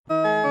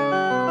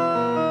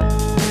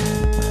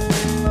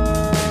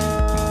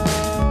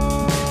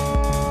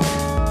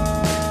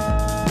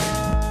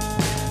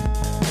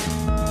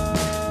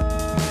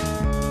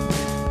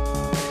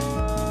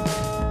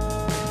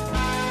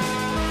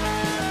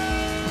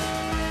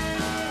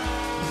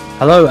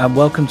Hello and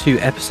welcome to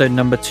episode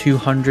number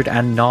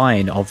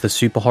 209 of the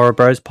Super Horror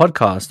Bros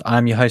podcast.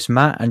 I'm your host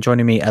Matt, and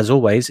joining me as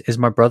always is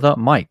my brother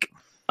Mike.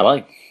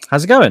 Hello.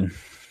 How's it going?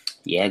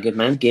 Yeah, good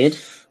man, good.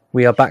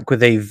 We are back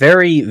with a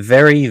very,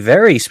 very,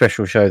 very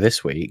special show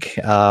this week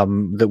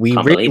that we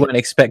really weren't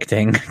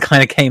expecting.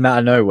 Kind of came out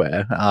of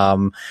nowhere.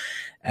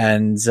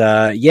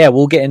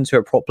 We'll get into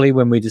it properly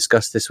when we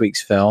discuss this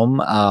week's film.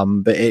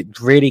 But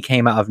it really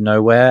came out of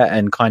nowhere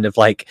and kind of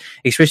like,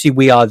 especially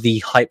we are the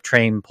hype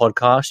train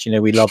podcast. You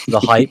know, we love the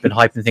hype and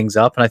hyping things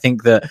up. And I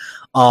think that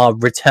our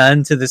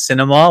return to the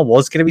cinema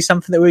was going to be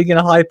something that we were going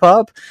to hype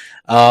up.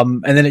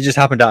 And then it just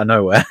happened out of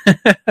nowhere.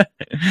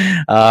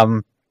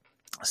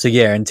 So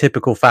yeah, in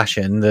typical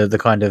fashion, the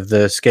kind of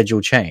the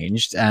schedule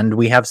changed, and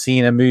we have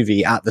seen a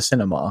movie at the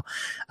cinema,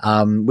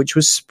 which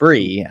was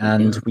Spree,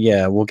 and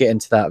we'll get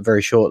into that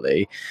very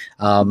shortly.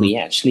 We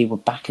actually were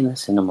back in the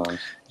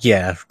cinemas.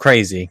 Yeah,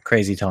 crazy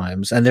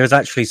times, and there's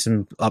actually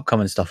some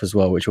upcoming stuff as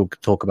well, which we'll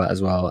talk about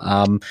as well.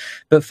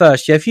 But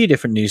first, a few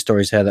different news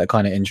stories here that are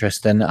kind of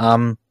interesting.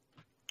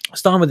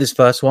 Starting with this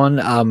first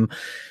one.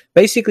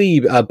 Basically,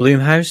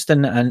 Blumhouse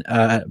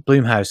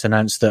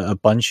announced a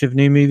bunch of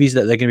new movies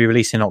that they're going to be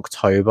releasing in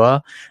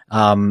October.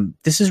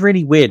 This is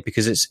really weird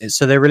because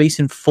so they're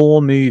releasing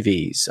 4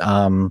 movies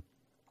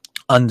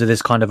under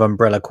this kind of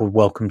umbrella called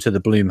Welcome to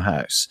the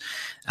Blumhouse,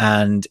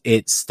 and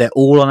they're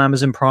all on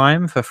Amazon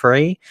Prime for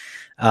free.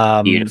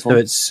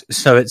 Beautiful.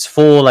 So it's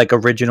 4 like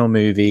original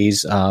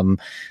movies.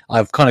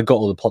 I've kind of got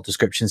all the plot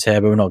descriptions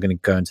here, but we're not going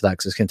to go into that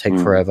because it's going to take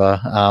forever.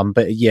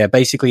 But yeah,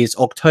 basically it's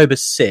October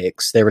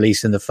 6th they're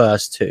releasing the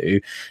first 2,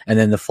 and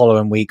then the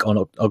following week on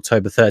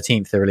October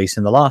 13th they're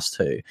releasing the last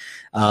 2.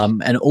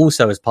 And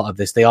also as part of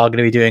this, they are going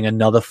to be doing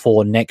another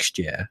 4 next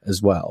year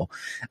as well.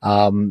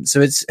 So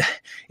it's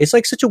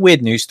like such a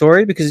weird news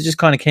story because it just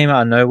kind of came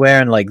out of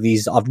nowhere, and like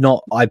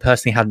I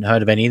personally hadn't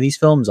heard of any of these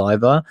films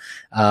either.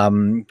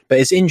 But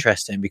it's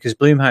interesting because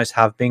Blumhouse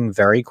have been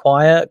very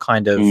quiet,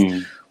 kind of.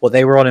 Well,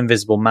 they were on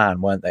Invisible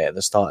Man, weren't they, at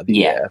the start of the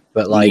year?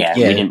 But we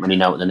didn't really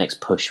know what the next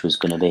push was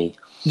going to be.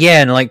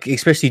 Yeah, and like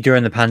especially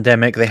during the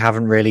pandemic, they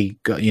haven't really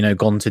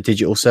gone to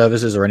digital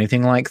services or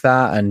anything like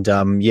that. And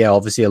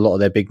obviously a lot of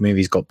their big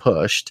movies got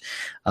pushed,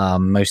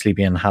 mostly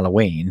being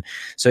Halloween.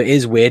 So it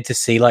is weird to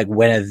see like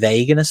when are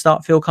they going to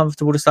feel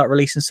comfortable to start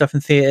releasing stuff in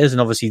theaters?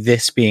 And obviously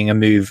this being a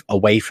move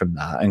away from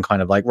that and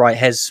kind of like, right,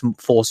 here's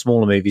 4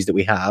 smaller movies that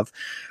we have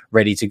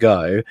ready to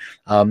go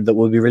that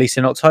will be released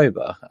in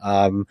October.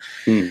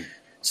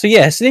 So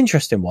yeah, it's an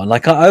interesting one.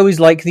 Like I always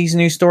like these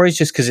news stories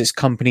just because it's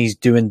companies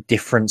doing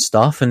different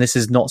stuff, and this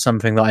is not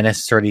something that I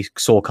necessarily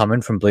saw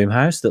coming from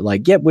Blumhouse. That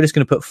like, we're just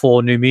going to put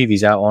 4 new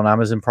movies out on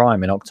Amazon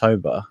Prime in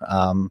October.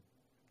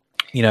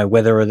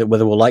 Whether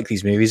we'll like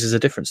these movies is a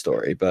different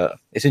story, but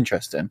it's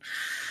interesting.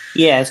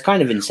 Yeah, it's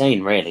kind of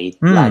insane, really.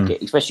 Like,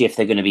 especially if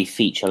they're going to be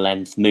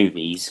feature-length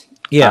movies.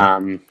 Yeah.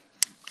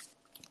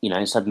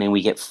 Suddenly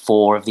we get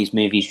 4 of these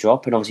movies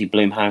drop, and obviously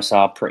Blumhouse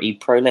are pretty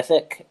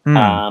prolific.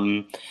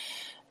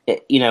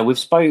 We've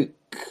spoke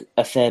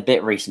a fair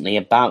bit recently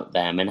about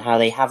them and how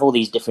they have all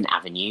these different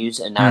avenues,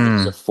 and now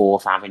there's a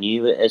 4th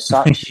avenue as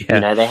such.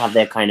 They have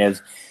their kind of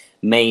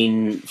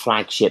main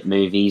flagship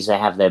movies. They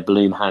have their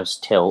Blumhouse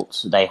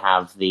Tilt. They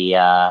have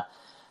the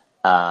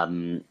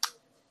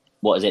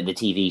what is it? The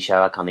TV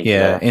show? I can't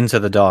think. Into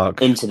the Dark.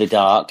 Into the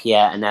Dark.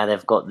 Yeah, and now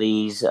they've got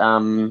these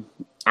Amazon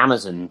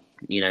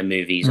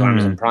movies or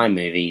Amazon Prime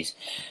movies.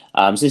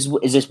 So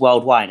is this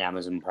worldwide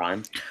Amazon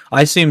Prime?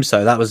 I assume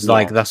so. That was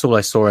that's all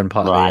I saw in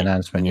part of the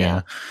announcement.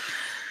 Yeah.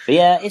 But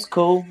yeah, it's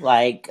cool.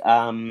 Like,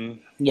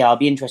 I'll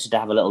be interested to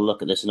have a little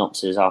look at the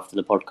synopsis after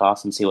the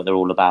podcast and see what they're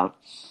all about.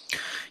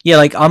 Yeah,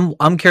 like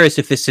I'm curious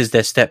if this is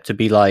their step to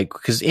be like,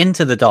 because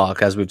Into the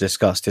Dark, as we've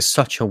discussed, is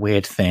such a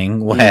weird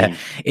thing where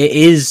it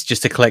is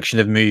just a collection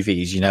of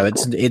movies.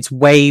 It's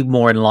way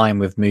more in line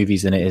with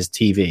movies than it is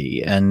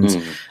TV, and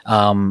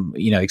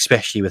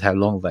especially with how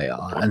long they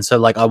are. And so,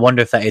 like, I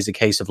wonder if that is a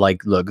case of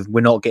like, look,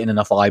 we're not getting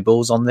enough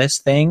eyeballs on this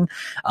thing.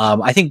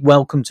 I think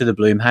Welcome to the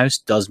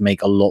Blumhouse does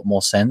make a lot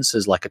more sense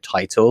as like a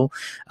title,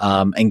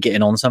 and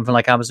getting on something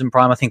like Amazon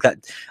Prime. I think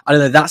that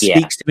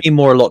speaks to me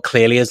a lot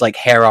clearly as like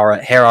here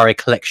are a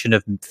collection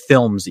of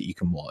films that you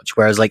can watch,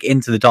 whereas like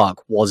Into the Dark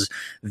was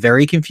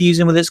very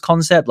confusing with its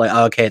concept. Like,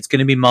 okay, it's going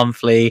to be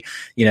monthly,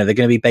 they're going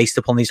to be based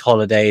upon these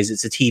holidays,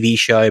 it's a TV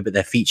show, but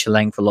they're feature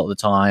length a lot of the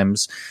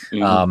times.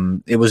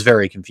 It was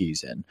very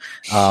confusing,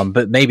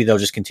 but maybe they'll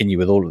just continue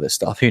with all of this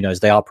stuff. Who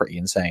knows? They are pretty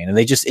insane, and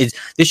this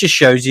just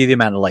shows you the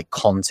amount of like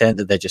content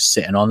that they're just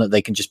sitting on, that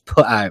they can just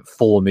put out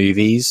 4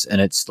 movies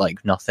and it's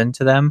like nothing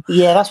to them.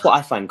 Yeah, that's what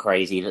I find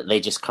crazy, that they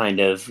just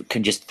kind of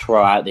can just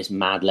throw out this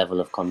mad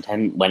level of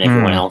content when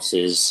everyone else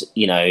is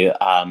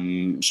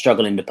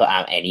struggling to put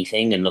out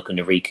anything and looking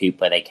to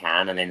recoup where they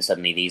can, and then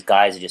suddenly these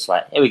guys are just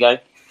like, here we go,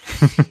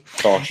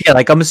 Gosh. Yeah,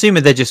 like I'm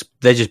assuming they're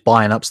just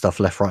buying up stuff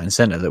left, right, and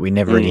center that we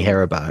never really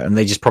hear about, and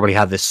they just probably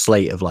have this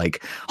slate of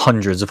like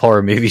hundreds of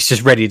horror movies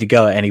just ready to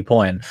go at any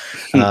point.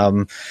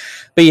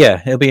 But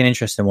yeah, it'll be an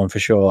interesting one for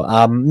sure.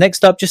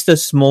 Next up, just a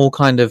small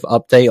kind of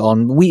update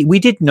on we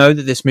did know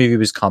that this movie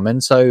was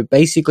coming, so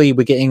basically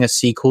we're getting a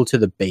sequel to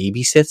The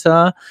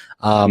Babysitter.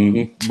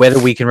 Whether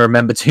we can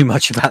remember too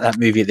much about that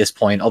movie at this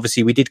point,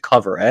 obviously we did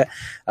cover it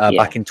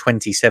back in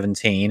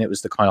 2017. It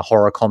was the kind of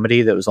horror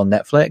comedy that was on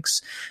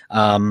Netflix.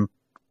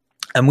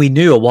 And we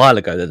knew a while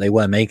ago that they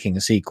were making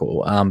a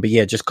sequel. But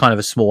yeah, just kind of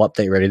a small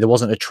update, really. There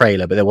wasn't a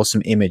trailer, but there was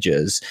some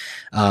images.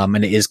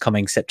 And it is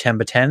coming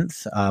September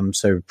 10th.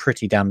 So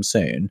pretty damn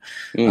soon.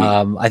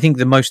 I think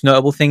the most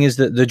notable thing is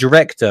that the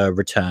director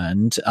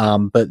returned,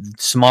 but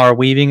Samara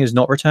Weaving is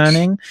not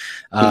returning.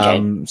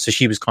 So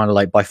she was kind of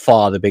like by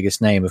far the biggest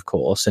name, of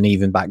course. And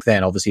even back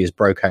then, obviously, has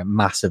broke out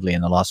massively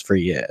in the last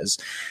 3 years.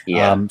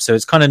 So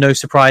it's kind of no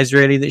surprise,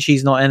 really, that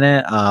she's not in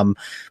it.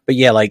 But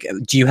yeah, like,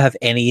 do you have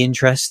any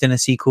interest in a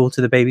sequel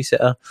to The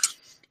Babysitter?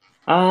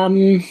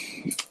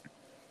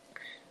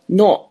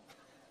 Not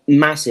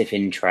massive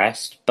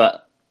interest,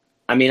 but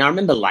I mean, I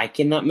remember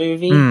liking that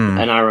movie,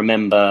 and I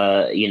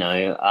remember, I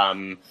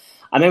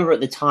remember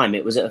at the time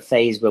it was at a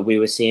phase where we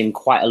were seeing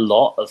quite a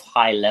lot of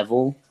high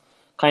level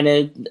kind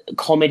of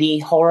comedy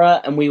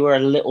horror, and we were a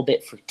little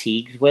bit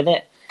fatigued with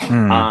it.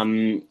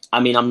 I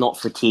mean, I'm not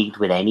fatigued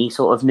with any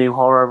sort of new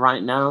horror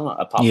right now,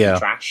 apart from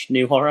trash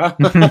new horror.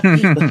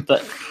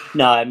 But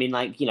no, I mean,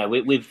 like,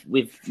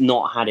 we've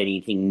not had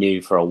anything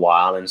new for a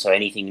while, and so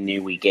anything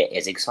new we get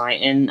is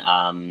exciting.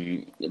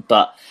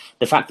 But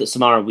the fact that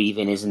Samara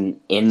Weaving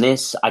isn't in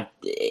this,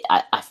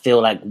 I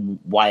feel like,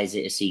 why is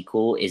it a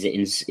sequel? Is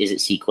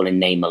it sequel in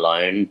name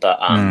alone? But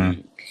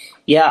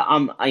yeah,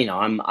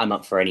 I'm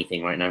up for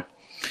anything right now.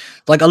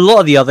 Like a lot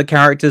of the other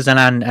characters and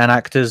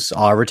actors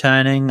are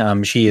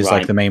returning. She is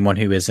like the main one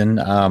who isn't.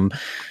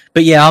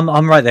 But yeah,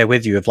 I'm right there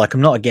with you. If like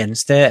I'm not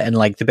against it, and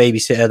like The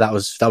Babysitter, that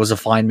was a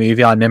fine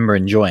movie. I remember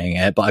enjoying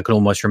it, but I can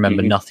almost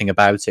remember nothing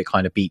about it,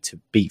 kind of beat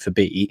for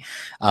beat.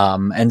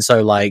 And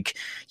so like,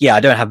 yeah, I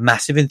don't have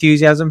massive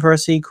enthusiasm for a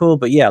sequel,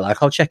 but yeah,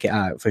 like I'll check it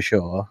out for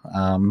sure.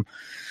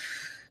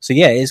 So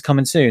yeah, it is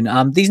coming soon.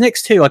 These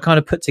next two I kind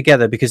of put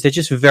together because they're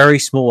just very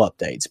small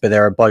updates, but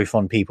they're both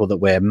on people that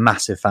we're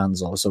massive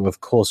fans of. So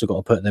of course we've got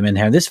to put them in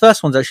here. And this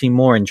first one's actually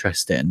more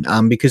interesting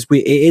because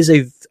it is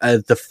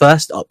the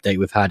first update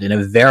we've had in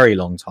a very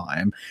long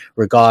time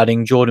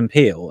regarding Jordan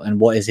Peele and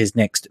what is his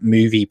next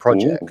movie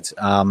project.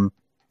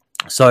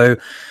 So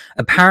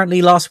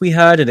apparently last we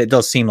heard, and it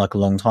does seem like a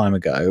long time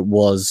ago,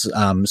 was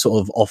sort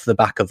of off the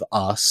back of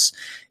Us.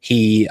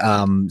 He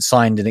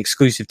signed an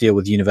exclusive deal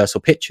with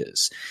Universal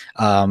Pictures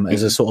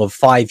as a sort of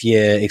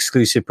 5-year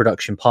exclusive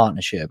production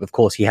partnership. Of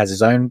course, he has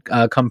his own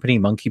company,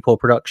 Monkey Paw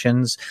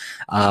Productions,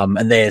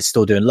 and they're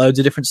still doing loads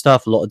of different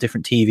stuff, a lot of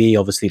different TV,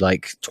 obviously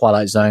like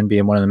Twilight Zone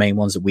being one of the main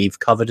ones that we've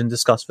covered and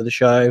discussed for the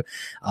show,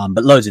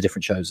 but loads of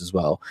different shows as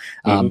well.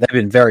 They've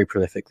been very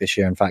prolific this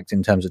year, in fact,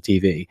 in terms of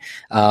TV.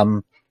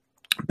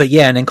 But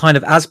yeah, and then kind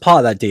of as part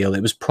of that deal,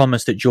 it was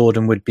promised that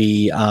Jordan would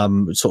be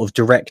sort of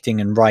directing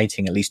and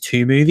writing at least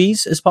 2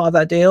 movies as part of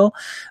that deal.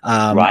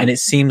 And it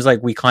seems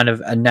like we kind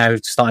of are now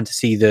starting to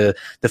see the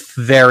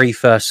very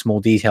first small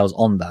details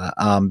on that,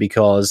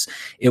 because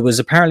it was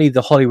apparently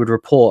the Hollywood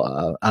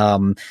Reporter.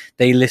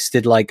 They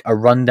listed like a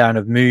rundown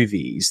of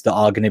movies that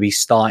are going to be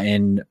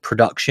starting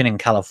production in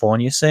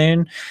California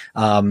soon.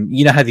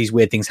 You know how these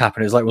weird things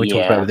happen. It's like when we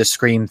talked about with the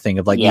Scream thing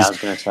of like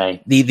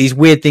these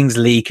weird things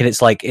leak, and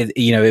it's like,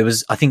 it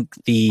was, I think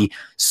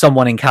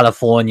someone in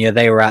California,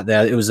 they were out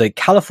there. It was a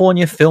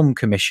California Film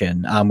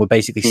Commission. Were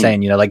basically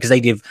saying, like, because they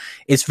give,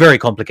 it's very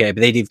complicated,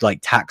 but they give like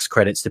tax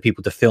credits to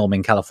people to film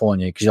in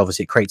California because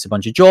obviously it creates a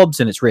bunch of jobs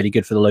and it's really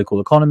good for the local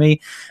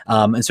economy.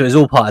 And so it's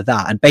all part of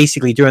that. And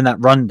basically during that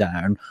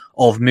rundown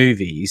of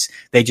movies,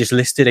 they just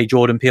listed a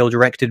Jordan Peele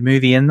directed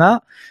movie in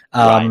that.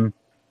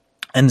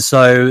 And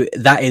so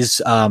that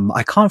is,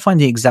 I can't find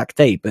the exact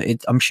date, but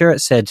I'm sure it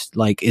said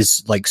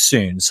is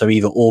soon. So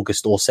either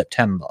August or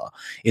September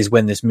is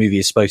when this movie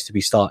is supposed to be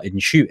started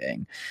and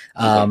shooting,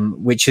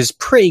 which is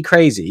pretty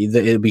crazy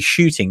that it'll be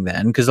shooting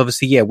then. Because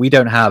obviously, we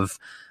don't have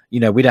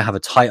a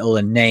title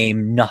and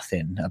name,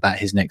 nothing about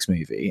his next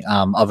movie,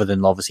 other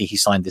than obviously he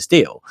signed this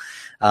deal.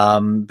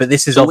 But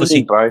this is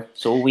obviously, bro.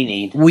 It's all we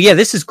need. Well, yeah,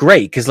 this is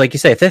great because, like you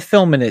say, if they're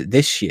filming it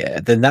this year,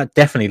 then that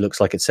definitely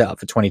looks like it's set up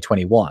for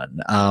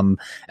 2021. And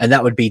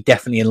that would be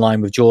definitely in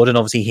line with Jordan.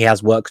 Obviously, he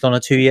has worked on a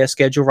 2-year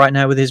schedule right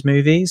now with his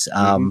movies.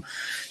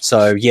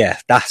 So yeah,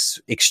 that's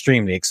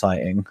extremely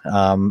exciting.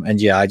 And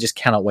yeah, I just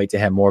cannot wait to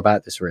hear more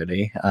about this.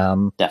 Really,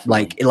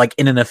 like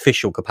in an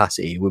official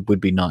capacity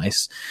would be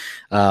nice.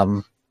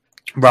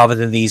 Rather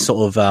than these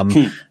sort of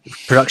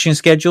production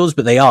schedules,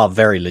 but they are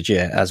very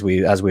legit, as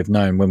we've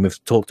known when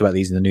we've talked about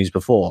these in the news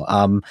before.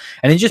 And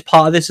then just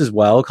part of this as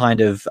well, kind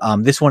of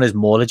this one is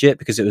more legit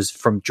because it was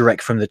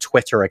direct from the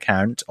Twitter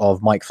account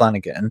of Mike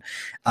Flanagan.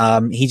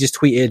 He just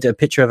tweeted a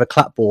picture of a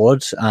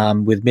clapboard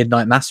with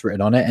Midnight Mass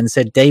written on it and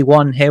said, "Day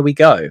one, here we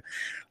go."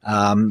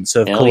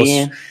 So of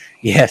course,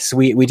 yes,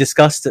 we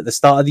discussed at the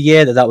start of the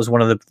year that was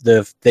one of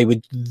they were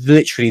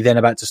literally then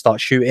about to start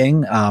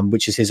shooting,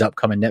 which is his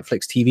upcoming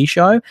Netflix TV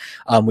show,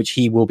 which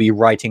he will be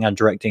writing and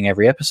directing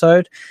every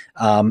episode.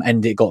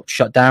 And it got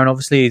shut down,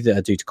 obviously,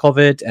 due to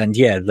COVID. And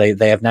yeah,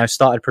 they have now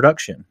started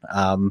production.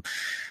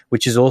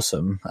 Which is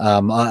awesome.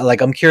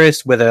 I'm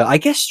curious whether, I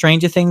guess,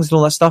 Stranger Things and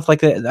all that stuff,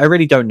 like, I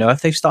really don't know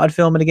if they've started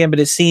filming again, but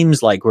it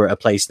seems like we're at a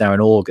place now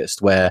in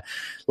August where,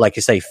 like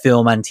I say,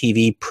 film and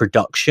TV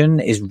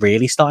production is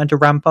really starting to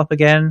ramp up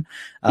again.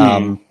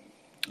 And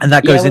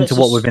that goes into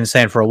what we've been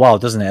saying for a while,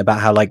 doesn't it? About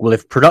how, like, well,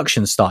 if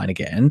production's starting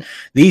again,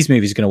 these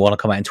movies are going to want to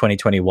come out in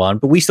 2021,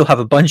 but we still have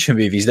a bunch of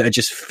movies that are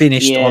just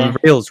finished on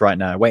reels right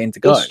now, waiting to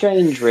go. It's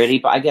strange, really,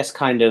 but I guess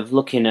kind of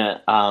looking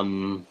at...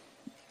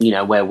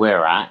 where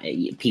we're at,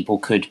 people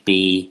could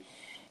be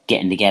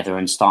getting together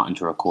and starting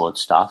to record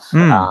stuff.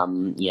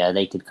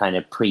 They could kind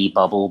of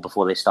pre-bubble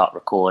before they start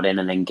recording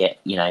and then get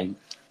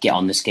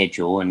on the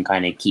schedule and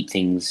kind of keep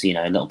things, a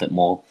little bit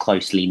more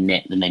closely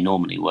knit than they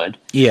normally would.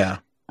 Yeah.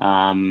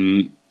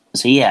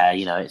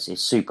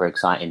 It's super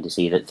exciting to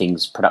see that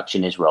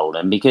production is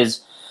rolling,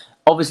 because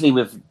obviously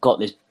we've got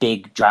this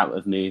big drought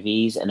of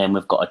movies and then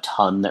we've got a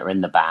ton that are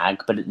in the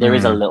bag, but there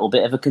is a little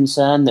bit of a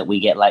concern that we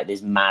get like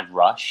this mad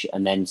rush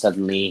and then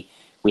suddenly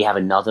we have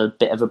another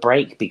bit of a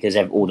break because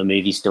all the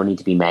movies still need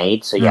to be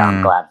made. So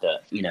I'm glad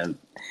that,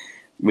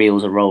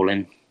 reels are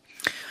rolling.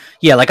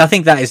 Yeah, like, I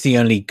think that is the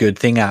only good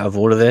thing out of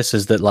all of this,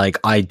 is that, like,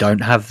 I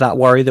don't have that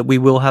worry that we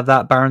will have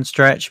that barren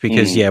stretch,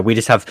 because we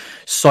just have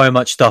so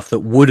much stuff that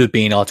would have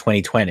been our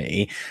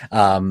 2020.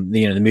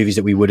 The movies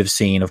that we would have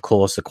seen, of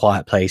course, The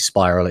Quiet Place,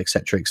 Spiral,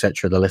 etc.,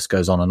 the list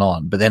goes on and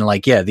on. But then,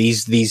 like,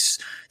 these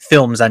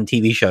films and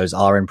TV shows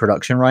are in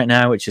production right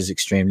now, which is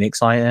extremely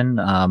exciting.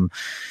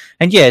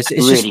 And yeah, it's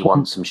really just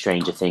want some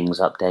Stranger Things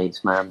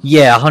updates, man.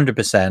 Yeah,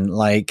 100%.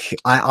 Like,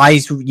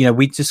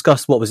 we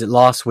discussed, what was it,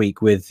 last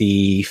week with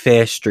the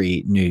Fear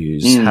Street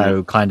news,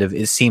 how kind of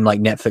it seemed like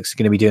Netflix is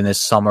going to be doing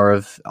this summer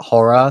of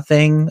horror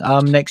thing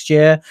next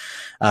year.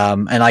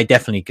 And I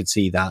definitely could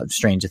see that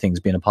Stranger Things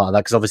being a part of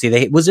that, because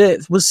obviously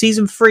was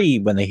season 3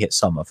 when they hit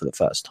summer for the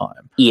first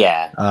time.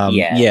 Yeah,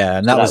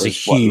 and that was a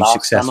huge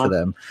success for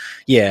them.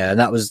 Yeah, and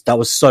that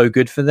was so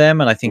good for them,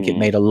 and I think it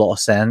made a lot of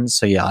sense.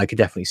 So yeah, I could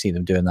definitely see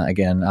them doing that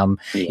again.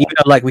 Even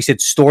though, like we said,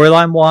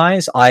 storyline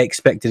wise, I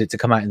expected it to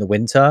come out in the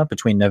winter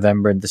between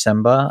November and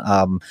December,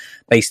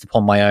 based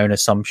upon my own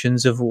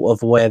assumptions of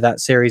where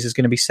that series is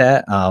going to be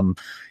set.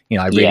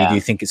 I really do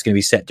think it's going to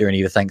be set during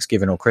either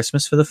Thanksgiving or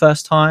Christmas for the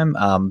first time.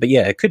 But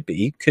yeah, it could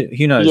be.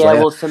 Who knows? Yeah,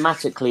 well,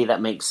 thematically that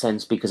makes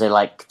sense because they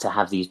like to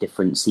have these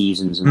different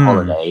seasons and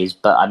holidays.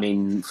 But I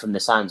mean, from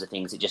the sounds of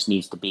things, it just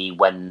needs to be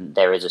when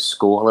there is a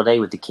school holiday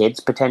with the kids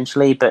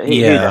potentially. But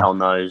who the hell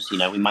knows? We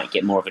might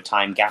get more of a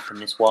time gap in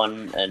this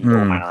one and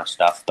all manner of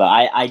stuff. But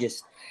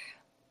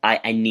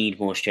I need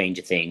more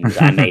Stranger Things.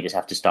 I may just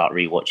have to start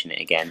rewatching it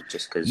again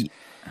just because...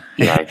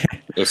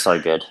 it's so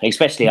good,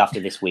 especially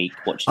after this week.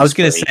 I was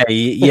going to say,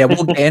 yeah,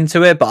 we'll get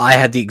into it, but I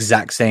had the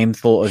exact same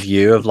thought of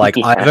you of like,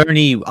 I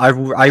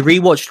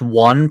rewatched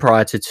 1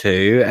 prior to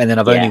 2, and then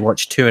I've only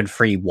watched 2 and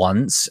 3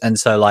 once, and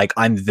so like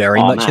I'm very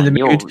much in the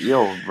mood.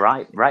 You're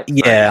right.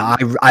 Yeah,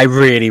 I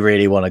really,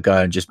 really want to go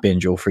and just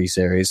binge all 3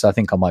 series. So I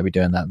think I might be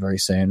doing that very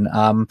soon.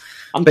 I'm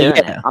doing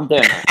it. I'm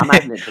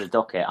adding it to the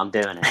docket. I'm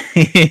doing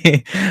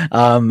it.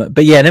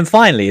 But yeah, and then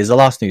finally is the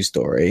last news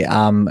story.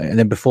 And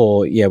then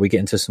before, we get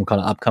into some kind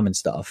of upcoming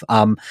stuff.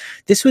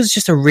 This was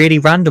just a really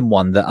random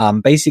one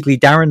that basically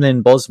Darren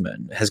Lynn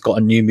Bousman has got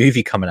a new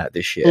movie coming out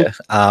this year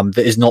that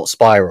is not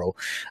Spiral.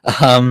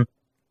 So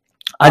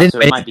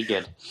it might be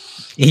good.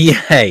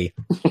 Yay.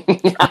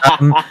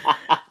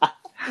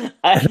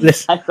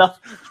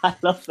 I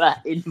love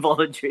that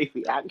involuntary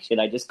reaction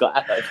I just got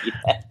out of you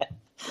there.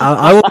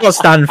 I will not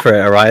stand for it,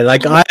 all right?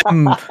 Like, I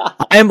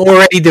am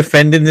already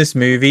defending this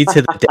movie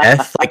to the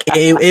death. Like,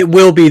 it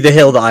will be the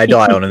hill that I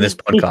die on in this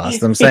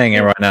podcast. I'm saying it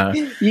right now.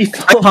 You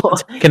thought, I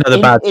can't take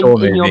another bad Thor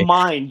movie. In your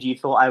mind, you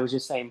thought I was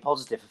just saying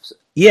positive.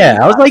 Yeah,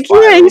 I was like,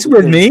 he's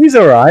with me. He's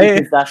all right.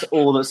 Because that's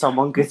all that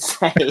someone could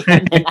say.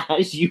 And then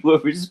as you were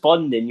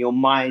responding, your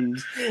mind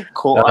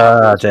caught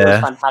up. It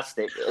was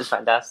fantastic. It was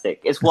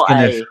fantastic. It's what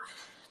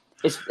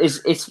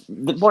It's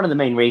one of the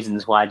main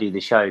reasons why I do the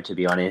show, to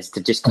be honest,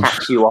 to just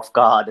catch you off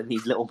guard in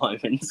these little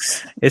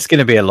moments. It's going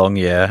to be a long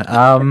year.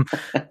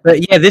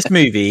 But yeah, this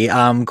movie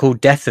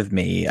called Death of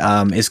Me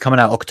is coming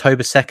out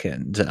October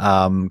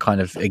 2nd.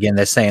 Kind of, again,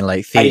 they're saying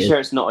like... Are you sure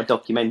it's not a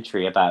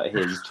documentary about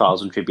his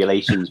trials and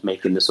tribulations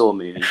making the Saw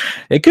movie?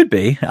 It could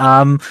be.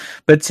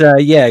 But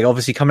yeah,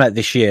 obviously coming out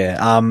this year.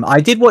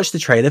 I did watch the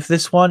trailer for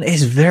this one.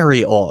 It's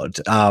very odd.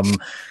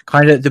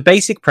 Kind of the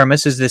basic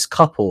premise is this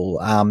couple,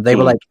 they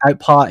were like out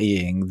partying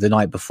partying the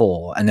night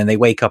before, and then they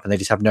wake up and they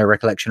just have no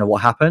recollection of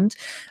what happened.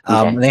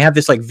 And they have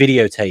this like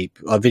videotape,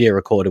 a video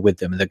recorder with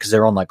them, because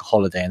they're on like a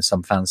holiday in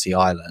some fancy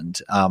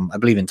island, I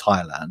believe in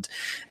Thailand,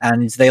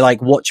 and they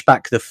like watch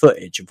back the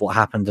footage of what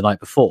happened the night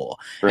before.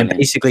 Brilliant. And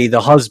basically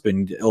the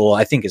husband, or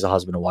I think it's a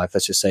husband or wife,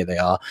 let's just say they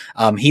are,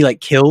 he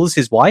like kills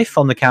his wife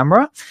on the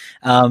camera,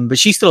 but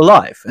she's still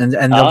alive, and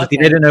obviously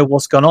they don't know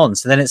what's gone on.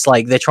 So then it's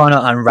like they're trying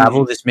to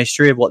unravel this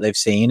mystery of what they've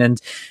seen,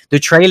 and the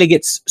trailer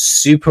gets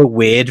super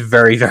weird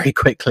very, very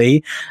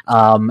quickly.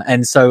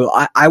 And so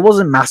I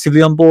wasn't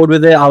massively on board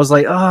with it. I was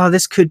like, oh,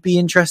 this could be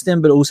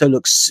interesting, but also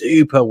looks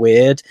super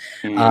weird.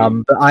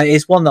 But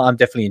it's one that I'm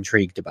definitely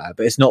intrigued about,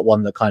 but it's not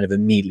one that kind of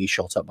immediately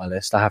shot up my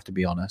list, I have to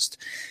be honest.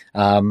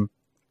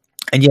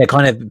 And yeah,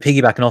 kind of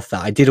piggybacking off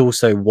that, I did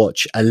also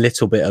watch a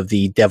little bit of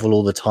the Devil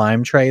All the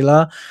Time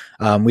trailer.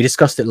 We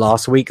discussed it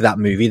last week, that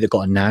movie that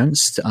got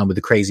announced with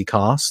the crazy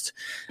cast.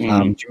 Do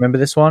you remember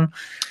this one?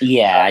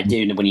 Yeah, I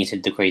do, when you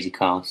said the crazy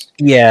cast.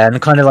 Yeah,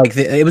 and kind of like,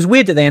 it was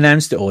weird that they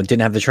announced it all and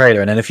didn't have the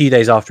trailer. And then a few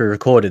days after we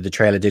recorded, the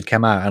trailer did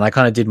come out. And I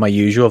kind of did my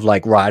usual of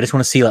like, right, I just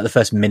want to see like the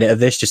first minute of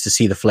this just to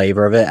see the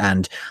flavor of it.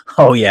 And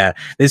oh yeah,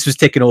 this was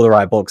ticking all the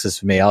right boxes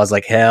for me. I was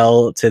like,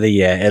 hell to the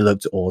yeah, it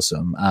looked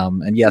awesome.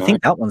 And yeah, I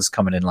think that one's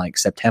coming in like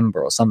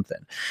September or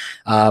something.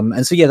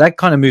 And so yeah, that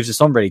kind of moves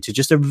us on really to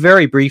just a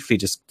very briefly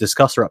just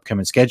discuss our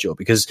upcoming schedule,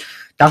 because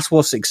that's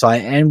what's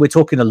exciting. And we're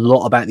talking a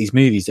lot about these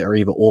movies that are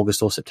either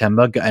August or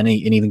September, and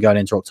even going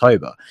into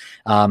October.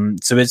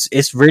 So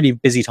it's really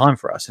busy time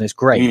for us, and it's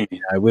great. You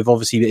know, we've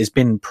obviously, it's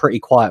been pretty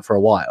quiet for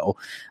a while.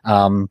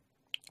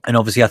 And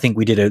obviously, I think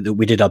we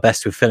did our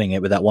best with filling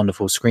it with that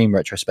wonderful Scream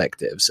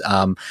retrospectives.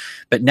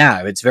 But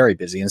now it's very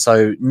busy. And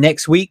so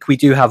next week, we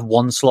do have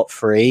one slot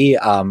free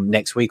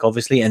next week,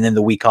 obviously. And then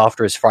the week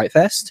after is Fright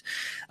Fest.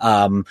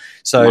 So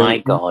my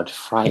God,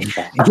 Fright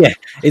Fest. Yeah,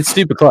 it's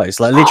super close.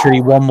 Like literally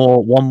one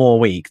more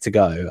week to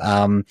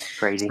go.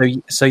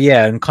 Crazy. So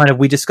yeah, and kind of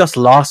we discussed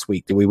last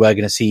week that we were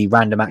going to see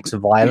Random Acts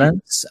of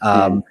Violence.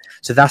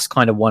 So that's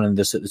kind of one of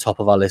the at the top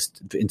of our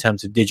list in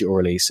terms of digital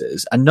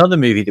releases. Another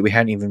movie that we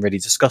hadn't even really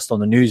discussed on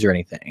the news or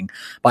anything,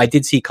 but I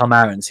did see come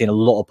out and seen a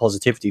lot of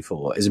positivity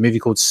for, is a movie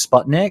called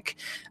Sputnik,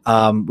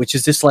 which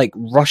is this like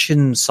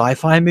Russian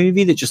sci-fi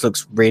movie that just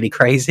looks really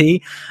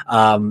crazy.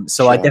 So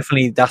sure.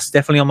 That's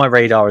definitely on my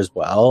radar as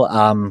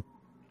well.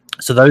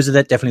 So those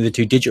are definitely the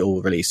two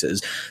digital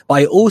releases. But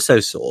I also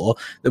saw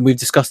that, we've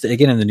discussed it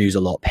again in the news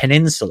a lot,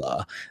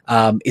 Peninsula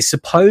is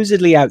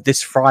supposedly out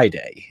this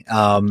Friday.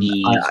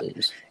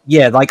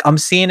 Yeah, like I'm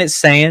seeing it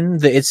saying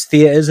that it's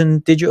theaters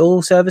and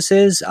digital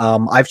services.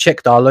 I've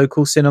checked our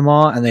local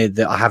cinema, and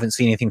I haven't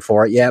seen anything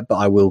for it yet, but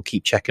I will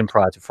keep checking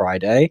prior to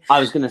Friday. I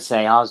was going to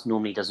say ours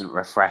normally doesn't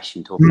refresh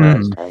until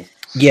Thursday.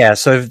 Yeah,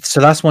 so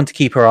that's one to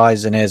keep our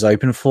eyes and ears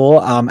open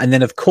for. And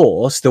then, of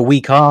course, the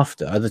week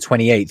after, the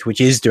 28th,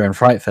 which is during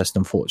Fright Fest,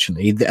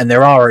 unfortunately, and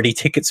there are already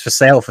tickets for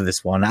sale for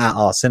this one at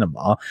our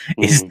cinema,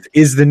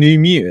 is the New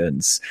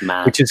Mutants,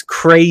 which is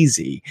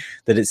crazy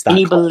that it's that. Can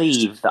you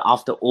believe that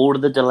after all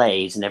of the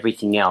delays and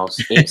everything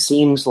else, it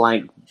seems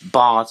like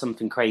bar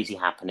something crazy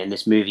happening,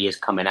 this movie is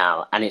coming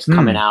out, and it's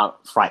coming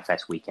out Fright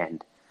Fest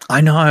weekend. I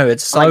know,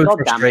 it's so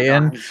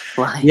frustrating.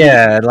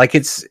 Yeah, like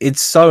it's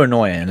so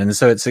annoying, and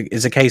so it's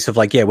a case of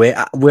like, yeah,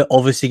 we're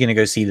obviously going to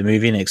go see the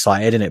movie and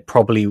excited, and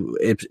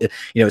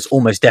it's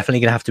almost definitely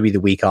going to have to be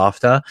the week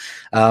after,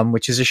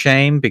 which is a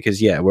shame,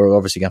 because yeah, we're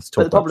obviously going to have to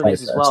talk. But the about problem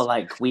is as well,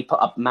 like we put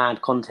up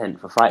mad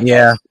content for Fright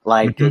Fest.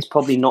 Like it's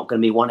probably not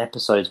going to be one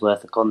episode's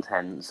worth of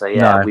content. So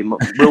yeah,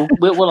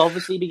 we'll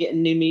obviously be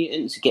getting New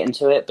Mutants, getting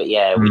to it, but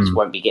yeah, we just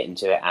won't be getting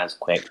to it as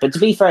quick. But to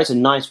be fair, it's a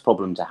nice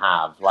problem to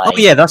have. Like, oh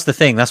yeah, that's the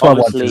thing. That's why I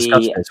wanted to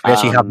discuss this. We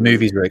actually have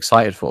movies we're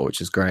excited for,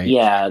 which is great.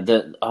 Yeah,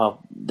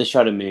 the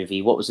Shudder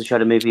movie. What was the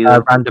Shudder movie?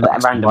 Random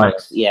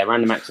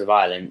Acts of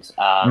Violence.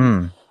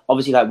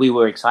 Obviously, like we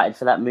were excited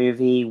for that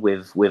movie.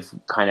 With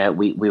kind of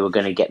we were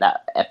going to get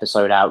that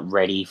episode out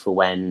ready for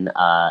when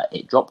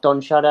it dropped on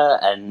Shudder,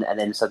 and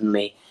then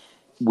suddenly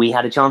we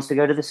had a chance to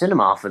go to the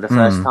cinema for the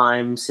first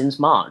time since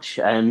March,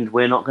 and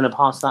we're not going to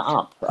pass that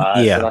up.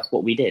 So that's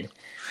what we did.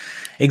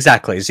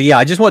 Exactly. So yeah,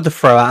 I just wanted to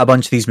throw out a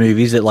bunch of these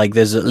movies that, like,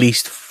 there's at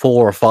least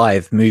 4 or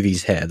 5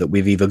 movies here that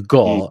we've either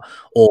got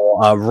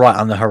or are right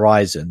on the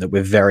horizon that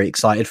we're very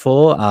excited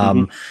for.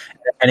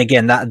 And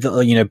again, that,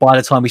 you know, by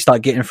the time we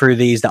start getting through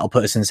these, that'll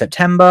put us in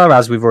September.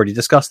 As we've already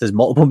discussed, there's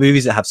multiple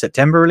movies that have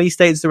September release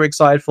dates that we're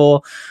excited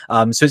for.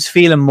 So it's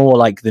feeling more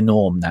like the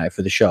norm now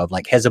for the show. Of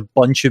like, here's a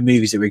bunch of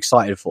movies that we're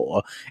excited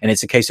for, and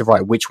it's a case of,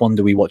 right, which one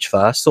do we watch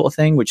first, sort of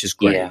thing, which is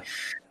great. Yeah.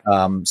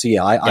 So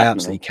yeah, I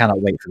absolutely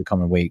cannot wait for the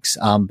coming weeks.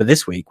 But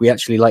this week we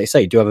actually, like I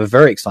say, do have a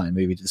very exciting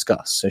movie to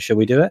discuss. So shall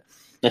we do it?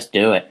 Let's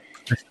do it.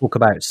 Let's talk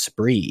about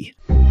Spree.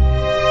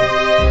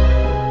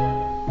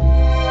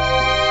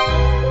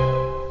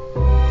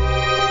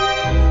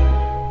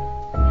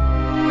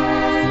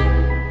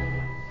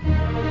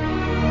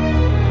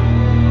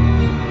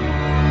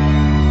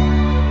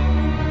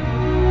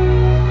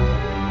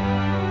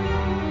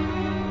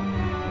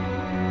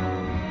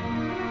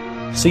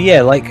 So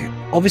yeah, like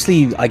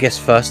obviously, I guess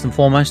first and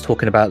foremost,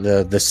 talking about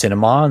the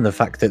cinema and the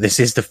fact that this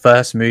is the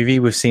first movie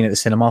we've seen at the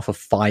cinema for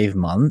 5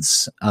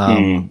 months.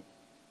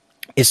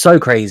 It's so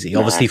crazy.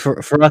 Obviously,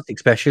 for us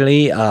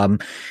especially,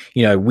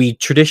 you know, we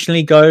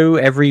traditionally go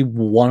every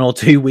 1 or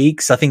 2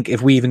 weeks. I think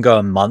if we even go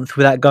a month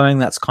without going,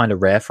 that's kind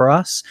of rare for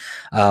us.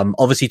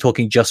 Obviously,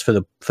 talking just for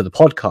the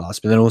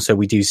podcast, but then also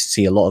we do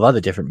see a lot of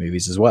other different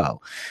movies as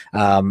well.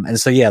 And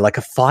so yeah, like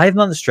a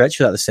 5-month stretch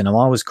without the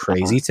cinema was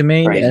crazy to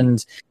me. Crazy.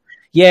 And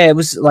yeah, it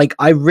was like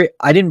I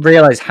didn't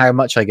realize how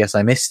much I guess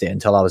I missed it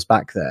until I was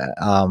back there.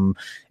 And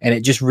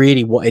it just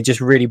really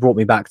brought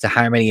me back to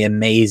how many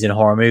amazing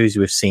horror movies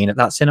we've seen at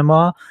that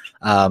cinema.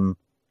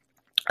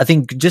 I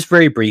think just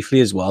very briefly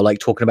as well, like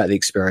talking about the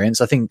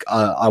experience, I think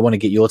I want to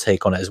get your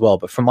take on it as well.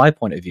 But from my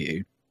point of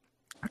view,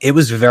 it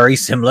was very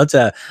similar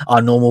to our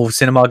normal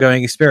cinema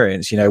going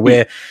experience. You know,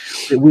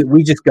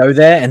 we just go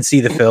there and see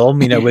the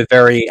film. You know, we're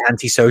very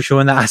antisocial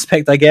in that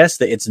aspect, I guess,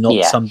 that it's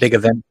not some big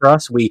event for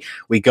us. We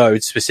go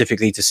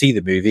specifically to see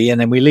the movie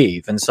and then we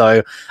leave. And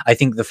so I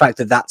think the fact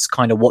that that's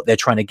kind of what they're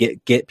trying to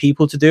get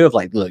people to do, of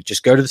like, look,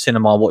 just go to the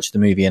cinema, watch the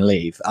movie and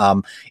leave,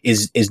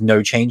 is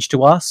no change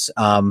to us.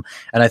 And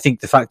I think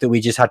the fact that we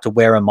just had to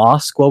wear a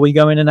mask while we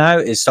go in and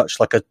out is such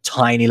like a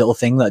tiny little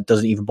thing that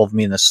doesn't even bother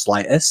me in the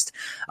slightest.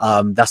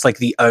 That's like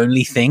the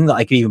only thing that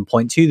I could even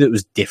point to that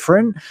was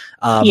different.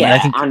 And I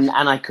think, and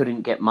I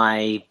couldn't get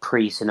my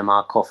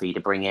pre-cinema coffee to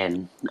bring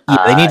in.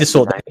 Yeah, they need to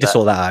sort that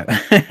out.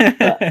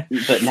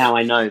 but now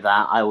I know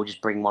that, I will just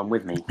bring one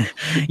with me.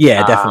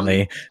 Yeah,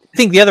 definitely. I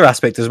think the other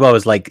aspect as well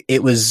is like,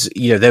 it was,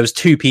 you know, there was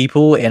 2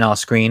 people in our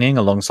screening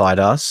alongside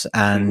us.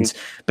 And,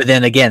 but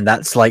then again,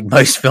 that's like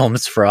most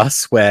films for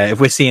us, where if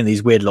we're seeing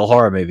these weird little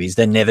horror movies,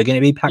 they're never going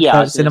to be packed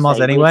out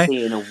cinemas anyway.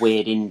 We're seeing a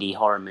weird indie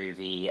horror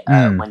movie.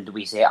 When do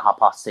we see it?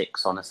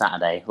 6:30 on a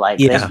Saturday. Like,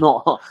 there's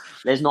not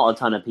a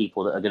ton of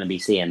people that are going to be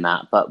seeing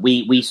that. But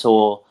we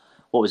saw,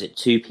 what was it,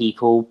 2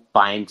 people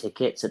buying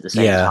tickets at the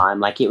same time.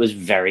 Like, it was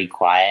very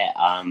quiet.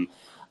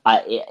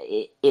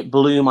 It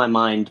blew my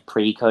mind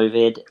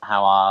pre-COVID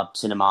how our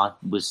cinema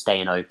was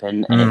staying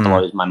open, and it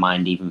blows my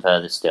mind even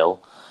further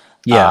still.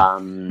 I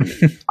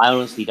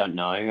honestly don't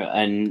know,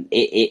 and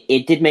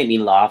it did make me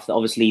laugh.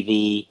 Obviously,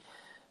 the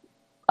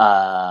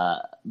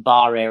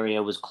bar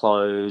area was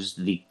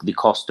closed, the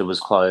Costa was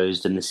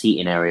closed, and the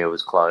seating area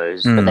was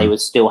closed, but they were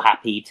still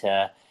happy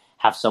to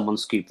have someone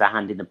scoop their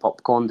hand in the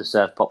popcorn to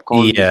serve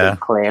popcorn. Because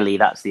clearly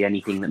that's the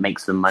only thing that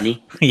makes them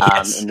money in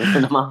the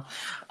cinema.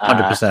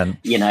 100%.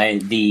 You know,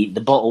 the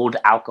bottled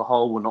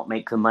alcohol will not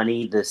make them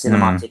money. The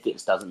cinema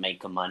tickets doesn't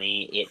make them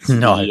money. It's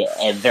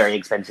a very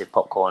expensive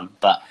popcorn.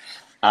 But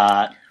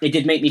it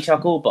did make me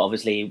chuckle. But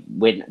obviously,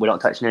 we're not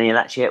touching any of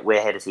that shit.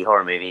 We're here to see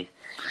horror movies.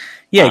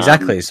 Yeah,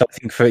 exactly. So I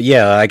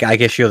think I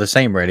guess you're the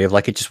same, really. Of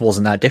like, it just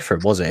wasn't that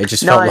different, was it? It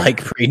just felt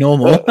like pretty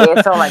normal.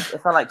 It felt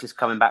like just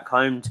coming back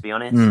home, to be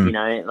honest. You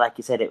know, like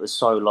you said, it was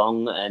so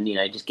long, and you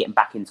know, just getting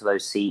back into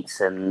those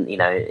seats, and you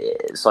know,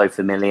 it's so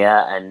familiar,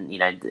 and you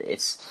know,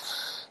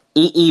 it's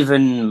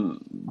even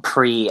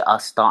pre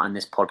us starting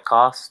this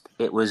podcast,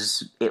 it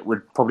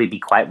would probably be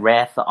quite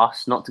rare for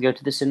us not to go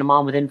to the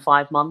cinema within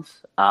 5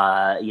 months.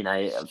 You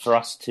know, for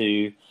us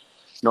to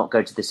not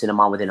go to the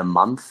cinema within a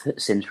month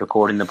since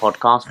recording the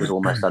podcast was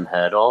almost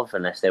unheard of,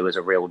 unless there was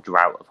a real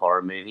drought of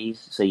horror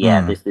movies. So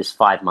yeah, this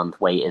 5-month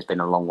wait has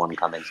been a long one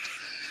coming.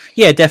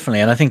 Yeah,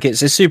 definitely. And I think it's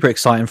super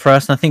exciting for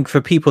us. And I think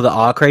for people that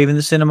are craving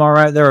the cinema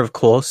out there, of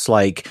course,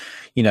 like,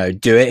 you know,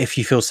 do it if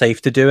you feel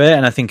safe to do it.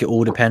 And I think it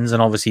all depends on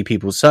obviously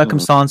people's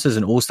circumstances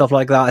and all stuff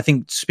like that. I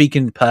think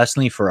speaking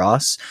personally for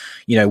us,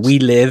 you know, we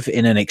live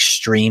in an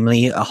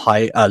extremely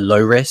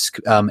low risk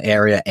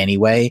area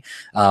anyway.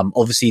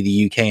 Obviously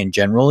the UK in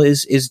general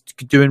is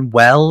doing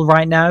well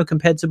right now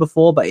compared to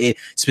before, but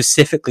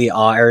specifically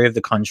our area of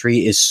the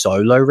country is so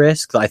low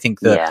risk that I think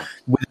that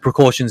with the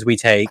precautions we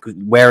take,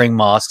 wearing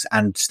masks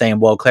and staying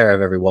well clear of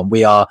everyone,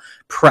 we are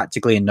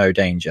practically in no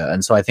danger.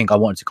 And so I think I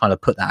wanted to kind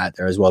of put that out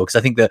there as well, because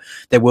I think that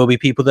there will be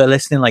people that are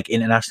listening, like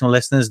international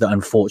listeners, that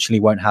unfortunately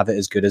won't have it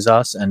as good as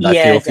us. And I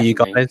feel for you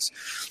guys.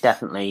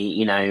 Definitely.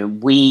 You know,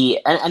 we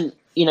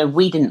you know,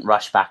 we didn't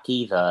rush back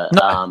either.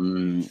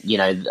 No. You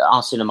know,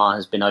 our cinema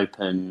has been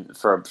open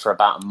for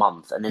about a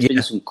month, and there's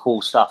been some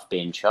cool stuff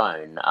being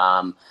shown.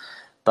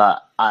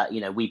 But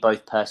you know, we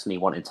both personally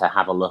wanted to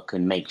have a look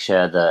and make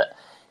sure that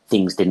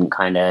things didn't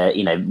kind of,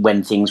 you know,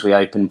 when things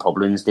reopened,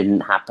 problems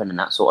didn't happen and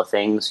that sort of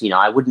things. You know,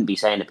 I wouldn't be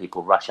saying to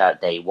people rush out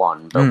day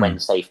one, but when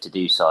safe to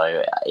do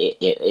so,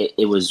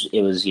 it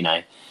was, you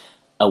know,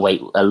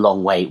 a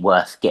long wait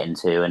worth getting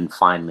to, and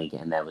finally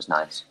getting there was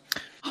nice.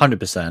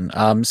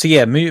 100%. So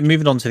yeah,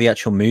 moving on to the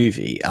actual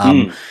movie.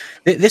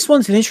 This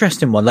one's an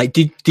interesting one. Like,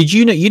 did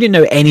you know, you didn't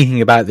know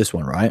anything about this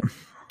one, right?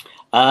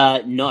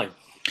 No.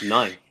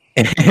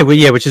 Well,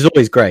 yeah, which is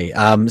always great.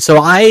 So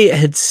I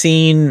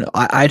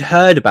had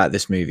heard about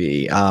this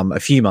movie a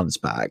few months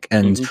back,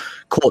 and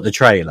caught the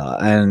trailer,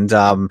 and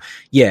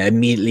yeah,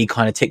 immediately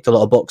kind of ticked a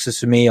lot of boxes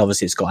for me.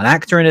 Obviously, it's got an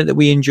actor in it that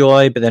we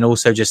enjoy, but then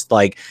also just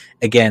like,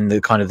 again, the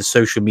kind of the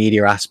social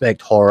media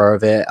aspect horror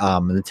of it,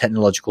 and the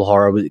technological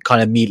horror, it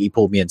kind of immediately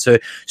pulled me in. So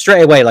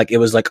straight away, like, it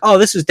was like, oh,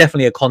 this is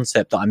definitely a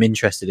concept that I'm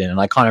interested in,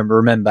 and I kind of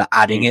remember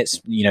adding it,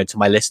 you know, to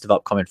my list of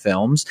upcoming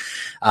films,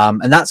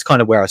 and that's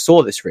kind of where I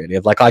saw this, really,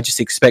 of like, I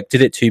just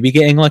expected it to be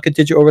getting like a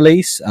digital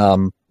release.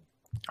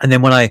 And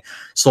then when I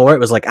saw it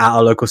was like at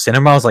a local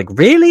cinema, I was like,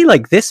 really?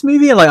 Like this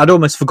movie? And like, I'd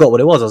almost forgot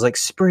what it was. I was like,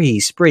 Spree.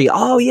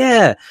 Oh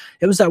yeah.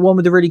 It was that one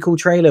with the really cool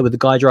trailer with the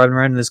guy driving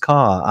around in his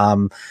car.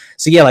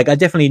 So yeah, like I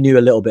definitely knew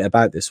a little bit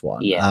about this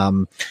one. Yeah.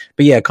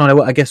 But yeah, kind of,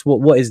 I guess,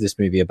 what is this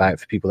movie about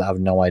for people that have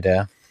no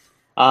idea?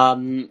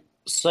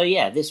 So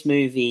yeah, this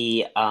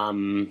movie,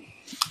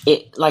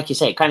 it, like you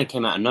say, it kind of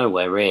came out of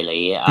nowhere,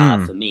 really,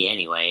 for me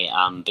anyway.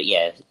 But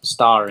yeah,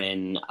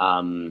 starring,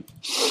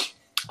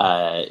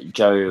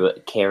 Joe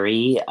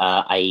Keery,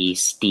 i.e.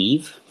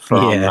 Steve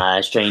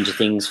from Stranger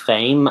Things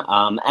fame.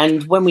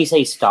 And when we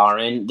say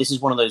starring, this is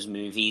one of those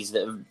movies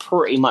that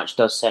pretty much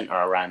does center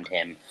around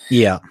him.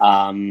 Yeah.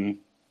 A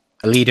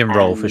leading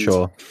role for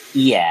sure.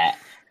 Yeah.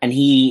 And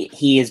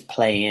he is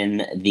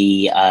playing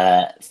the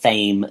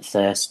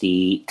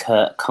fame-thirsty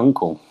Kurt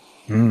Kunkel.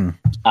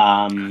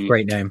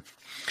 Great name.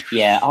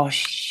 Yeah. Oh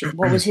shit.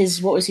 What was his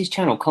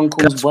channel?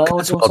 Kunkel's World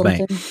or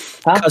something?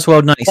 Kurt's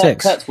World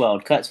 96. Kurt's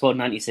World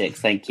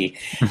 96. Thank you.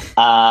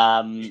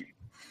 And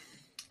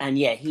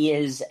yeah, he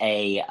is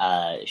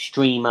a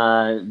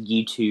streamer,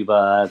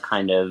 YouTuber,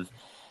 kind of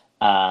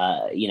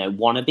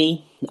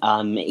wannabe.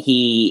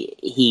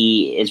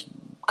 He is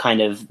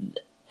kind of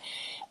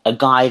a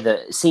guy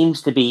that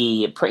seems to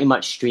be pretty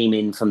much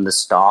streaming from the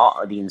start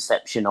or the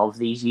inception of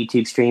these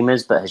YouTube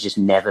streamers, but has just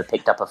never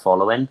picked up a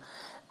following.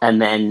 And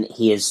then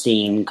he has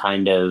seen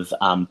kind of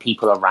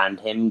people around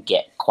him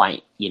get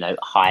quite,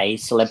 high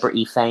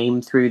celebrity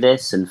fame through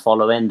this and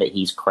following that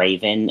he's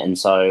craving. And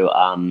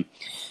so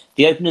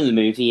the opening of the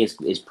movie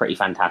is pretty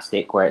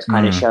fantastic, where it's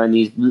kind of showing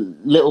these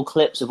little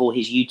clips of all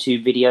his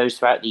YouTube videos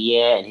throughout the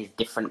year and his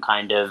different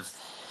kind of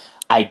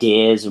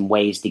ideas and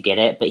ways to get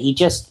it. But he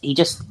just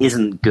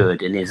isn't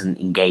good and isn't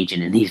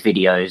engaging in these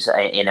videos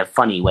in a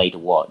funny way to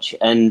watch.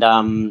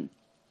 And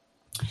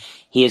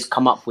he has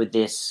come up with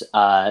this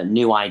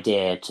new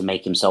idea to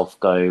make himself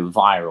go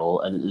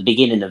viral. And at the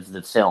beginning of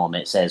the film,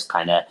 it says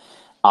kind of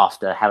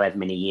after however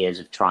many years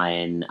of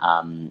trying,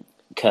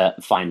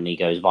 Kurt finally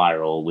goes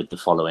viral with the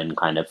following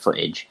kind of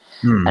footage.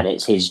 And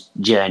it's his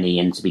journey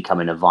into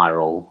becoming a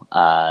viral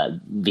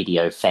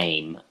video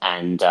fame.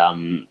 And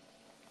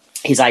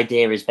his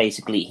idea is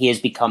basically he has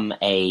become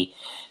a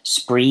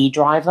spree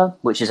driver,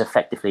 which is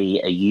effectively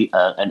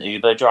an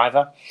Uber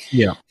driver.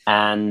 Yeah.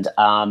 And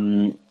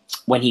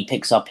when he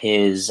picks up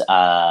his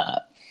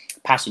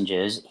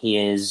passengers, he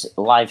is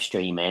live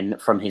streaming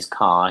from his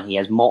car. He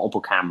has multiple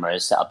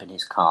cameras set up in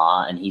his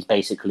car, and he's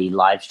basically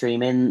live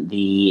streaming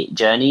the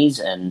journeys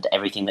and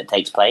everything that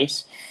takes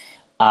place.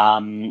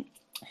 That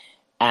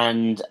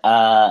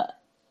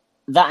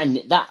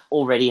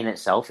already in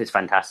itself is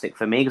fantastic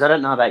for me, because I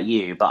don't know about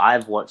you, but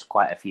I've watched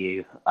quite a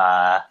few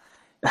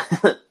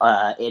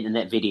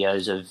internet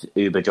videos of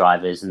Uber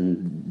drivers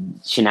and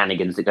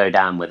shenanigans that go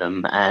down with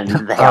them, and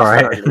they are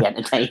thoroughly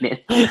entertaining.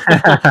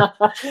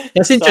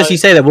 It's interesting you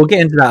say that. We'll get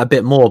into that a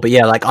bit more, but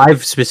yeah, like I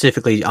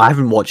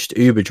haven't watched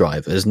Uber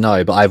drivers,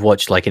 no, but I've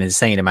watched like an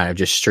insane amount of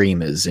just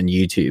streamers and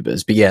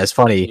YouTubers. But yeah, it's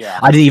funny. Yeah.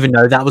 I didn't even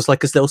know that was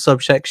like a little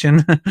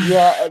subsection.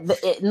 Yeah,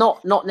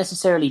 not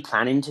necessarily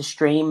planning to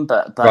stream,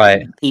 but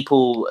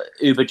people,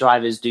 Uber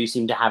drivers do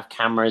seem to have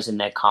cameras in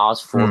their cars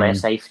for their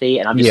safety,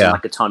 and I've just seen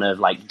like a ton of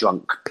like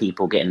drunk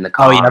people get in the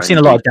car. Oh yeah, I've seen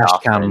a lot of dash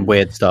cam and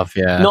weird stuff.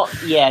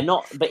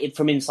 But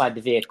from inside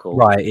the vehicle,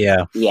 right?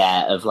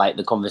 Yeah, of like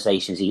the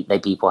conversations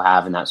that people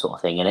have and that sort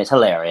of thing, and it's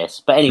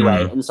hilarious. But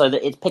anyway, and so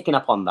it's picking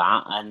up on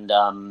that, and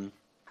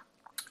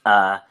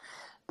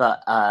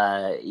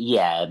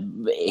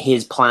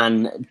his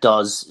plan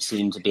does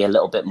seem to be a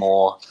little bit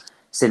more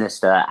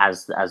sinister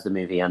as the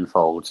movie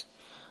unfolds.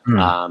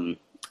 I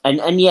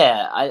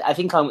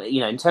think I'm,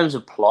 in terms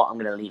of plot, I'm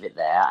going to leave it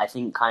there. I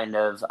think kind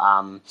of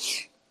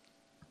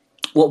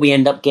what we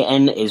end up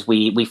getting is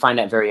we find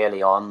out very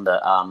early on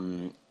that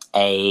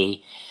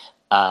a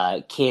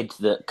kid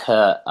that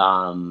Kurt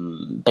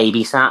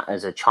babysat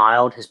as a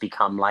child has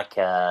become like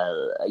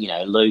a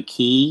low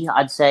key,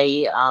 I'd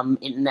say,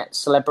 internet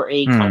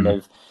celebrity, kind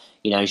of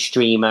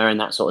streamer and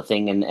that sort of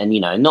thing,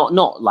 and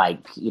not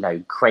like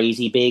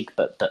crazy big,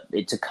 but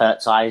to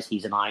Kurt's eyes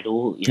he's an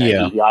idol.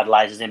 He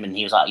idolizes him, and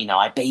he was like,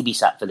 I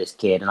babysat for this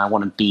kid and I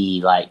want to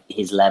be like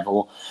his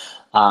level.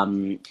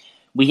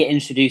 We get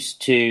introduced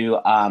to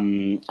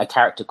a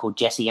character called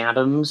Jessie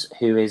Adams,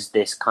 who is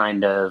this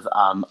kind of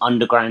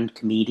underground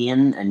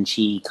comedian, and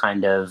she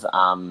kind of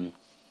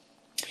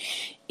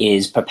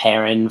is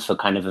preparing for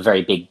kind of a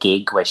very big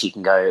gig where she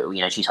can go,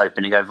 she's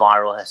hoping to go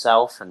viral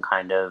herself, and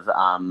kind of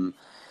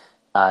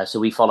so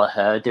we follow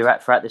her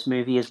throughout this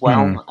movie as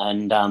well.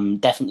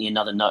 And definitely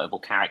another notable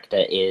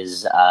character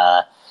is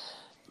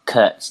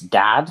Kurt's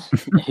dad,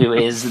 who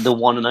is the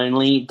one and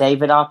only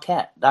David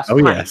Arquette. That's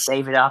right. Yes.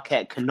 David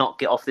Arquette cannot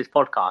get off this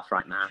podcast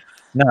right now.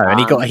 No, and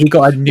he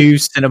got a new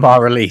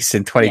cinema release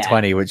in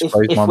 2020, which blows my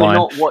mind. If we're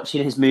not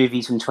watching his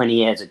movies from 20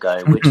 years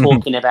ago, we're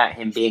talking about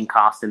him being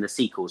cast in the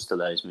sequels to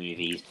those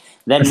movies.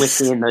 Then we're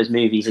seeing those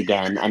movies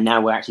again, and now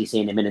we're actually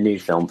seeing him in a new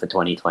film for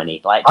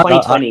 2020. Like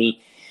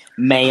 2020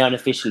 may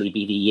unofficially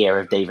be the year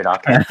of David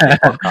Arquette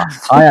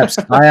podcast.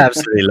 I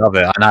absolutely love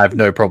it, and I have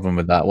no problem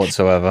with that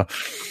whatsoever.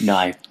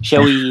 No,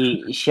 shall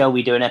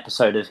we do an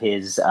episode of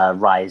his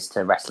rise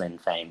to wrestling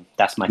fame?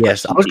 That's my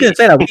question. I was going to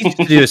say that we used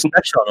to do a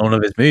special on all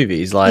of his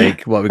movies.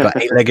 Like, what we got,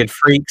 Eight-Legged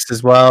Freaks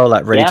as well,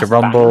 like Ready to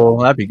Rumble.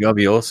 That'd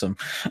be awesome.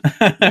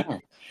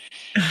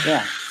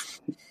 Yeah.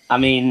 I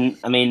mean,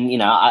 you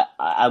know,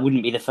 I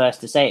wouldn't be the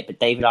first to say it, but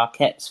David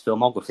Arquette's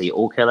filmography,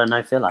 all killer,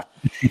 no filler.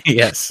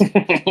 Yes.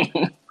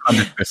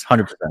 100%.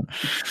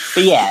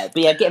 But yeah,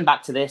 getting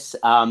back to this,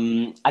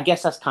 I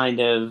guess that's kind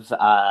of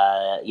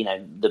you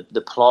know,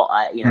 the plot.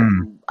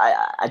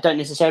 I don't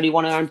necessarily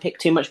want to unpick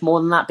too much more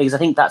than that, because I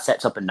think that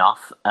sets up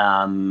enough.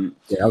 That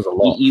was a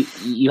lot.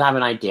 You have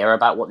an idea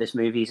about what this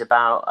movie's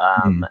about,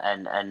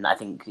 and I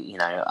think, you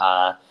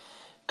know,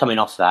 coming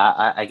off that,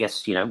 I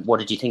guess, you know, what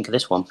did you think of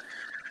this one?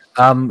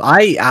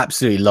 I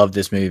absolutely love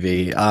this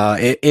movie.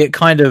 It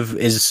kind of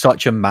is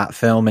such a matte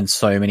film in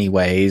so many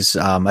ways.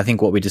 I think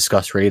what we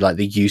discussed really, like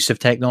the use of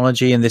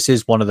technology, and this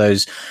is one of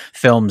those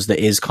films that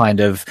is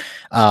kind of,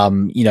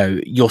 you know,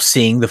 you're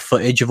seeing the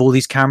footage of all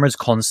these cameras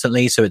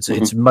constantly. So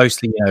it's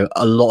mostly, you know,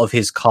 a lot of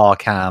his car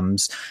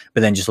cams,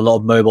 but then just a lot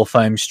of mobile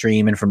phone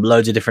streaming from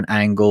loads of different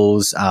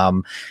angles.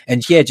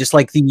 And yeah, just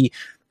like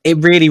it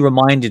really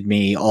reminded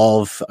me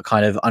of a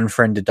kind of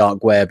Unfriended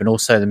Dark Web, and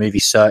also the movie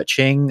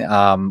Searching,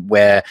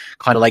 where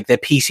kind of like they're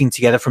piecing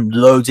together from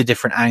loads of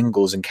different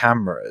angles and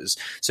cameras.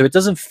 So it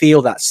doesn't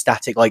feel that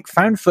static. Like,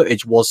 found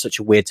footage was such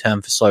a weird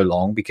term for so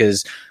long,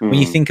 because when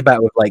you think about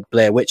it with like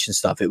Blair Witch and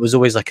stuff, it was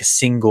always like a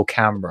single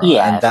camera.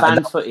 Yeah, and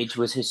found footage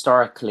was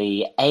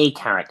historically a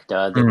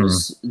character that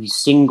was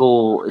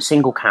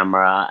single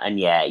camera, and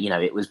yeah, you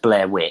know, it was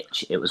Blair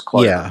Witch, it was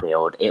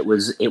Cloverfield, it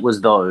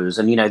was those,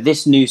 and you know,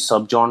 this new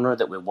subgenre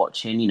that we're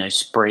watching, you know,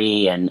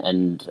 Spree and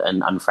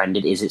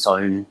Unfriended is its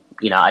own,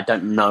 you know, I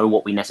don't know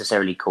what we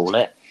necessarily call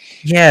it.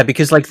 Yeah,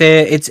 because like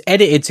it's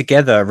edited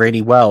together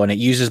really well, and it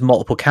uses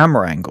multiple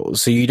camera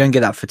angles, so you don't get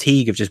that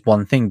fatigue of just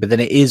one thing, but then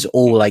it is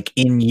all like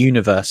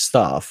in-universe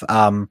stuff.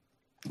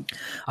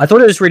 I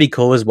thought it was really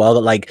cool as well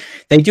that like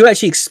they do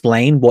actually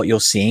explain what you're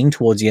seeing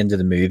towards the end of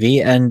the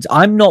movie, and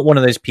I'm not one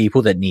of those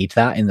people that need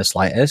that in the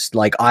slightest.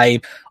 Like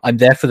I'm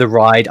there for the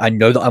ride. I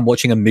know that I'm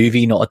watching a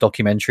movie, not a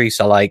documentary,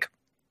 so like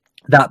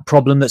that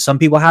problem that some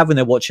people have when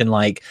they're watching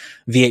like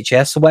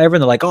VHS or whatever,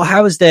 and they're like, oh,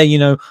 how is there, you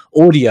know,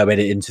 audio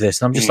edited into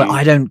this? And I'm just like,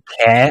 I don't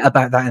care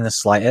about that in the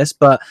slightest,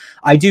 but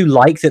I do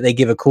like that they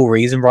give a cool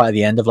reason right at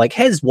the end of like,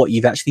 here's what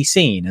you've actually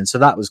seen. And so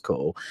that was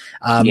cool.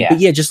 But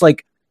yeah, just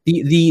like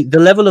the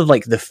level of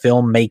like the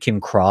filmmaking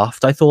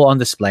craft I thought on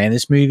display in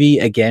this movie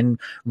again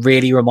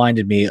really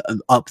reminded me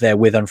up there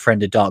with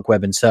Unfriended Dark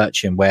Web and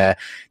Searching, where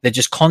they're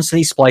just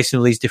constantly splicing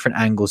all these different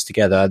angles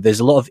together. There's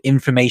a lot of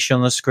information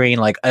on the screen,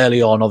 like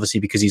early on, obviously,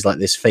 because he's like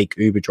this fake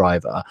Uber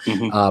driver,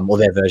 or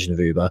their version of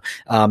Uber.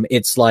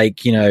 It's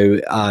like, you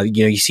know,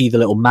 you see the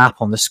little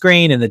map on the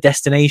screen and the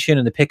destination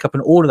and the pickup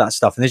and all of that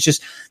stuff, and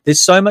there's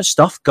so much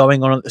stuff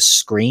going on the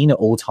screen at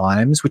all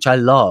times, which I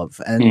love.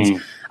 And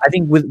I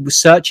think with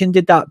Searching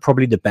did that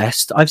probably the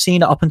best I've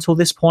seen up until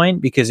this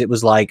point, because it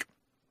was like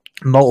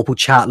multiple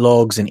chat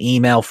logs and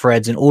email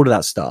threads and all of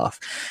that stuff,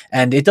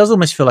 and it does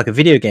almost feel like a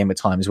video game at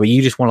times where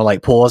you just want to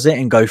like pause it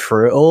and go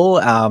through it all.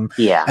 And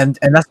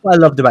that's what I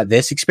loved about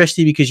this,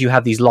 especially because you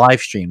have these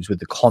live streams with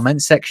the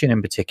comment section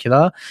in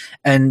particular,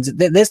 and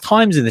there's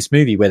times in this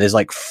movie where there's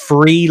like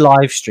 3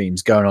 live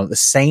streams going on at the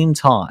same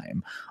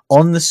time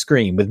on the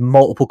screen with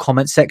multiple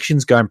comment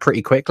sections going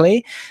pretty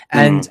quickly.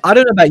 And I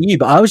don't know about you,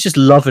 but I was just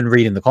loving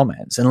reading the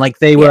comments, and like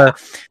they were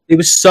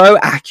so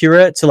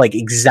accurate to like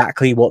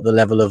exactly what the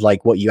level of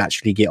like what you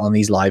actually get on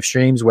these live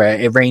streams, where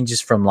it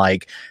ranges from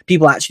like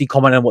people actually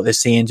commenting on what they're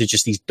seeing to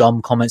just these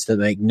dumb comments that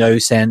make no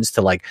sense,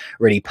 to like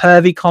really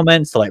pervy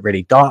comments, to like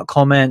really dark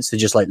comments, to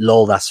just like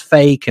lol, that's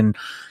fake, and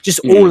just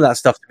all of that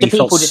stuff to me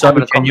people felt just so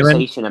having a genuine.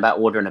 Conversation about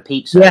ordering a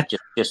pizza,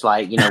 just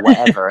like, you know,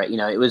 whatever. You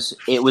know, it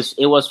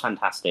was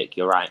fantastic.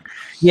 You're right.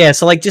 Yeah,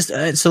 so like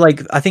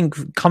I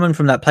think coming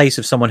from that place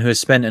of someone who has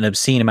spent an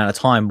obscene amount of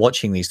time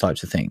watching these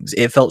types of things,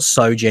 it felt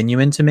so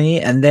genuine to me.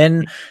 And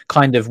then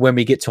kind of when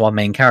we get to our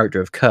main character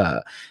of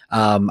Kurt,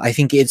 I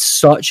think it's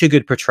such a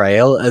good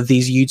portrayal of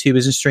these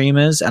YouTubers and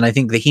streamers, and I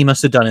think that he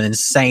must have done an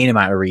insane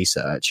amount of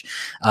research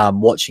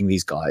watching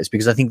these guys,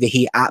 because I think that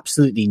he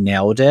absolutely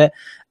nailed it.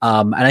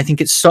 And I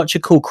think it's such a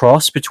cool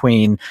cross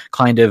between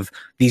kind of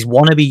these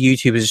wannabe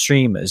YouTubers and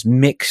streamers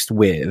mixed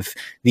with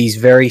these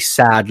very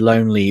sad,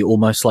 lonely,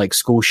 almost like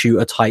school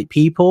shooter type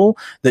people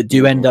that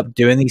do end up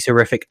doing these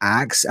horrific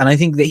acts. And I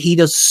think that he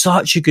does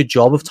such a good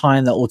job of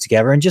tying that all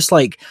together, and just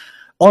like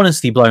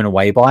honestly blown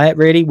away by it,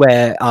 really,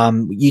 where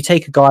you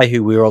take a guy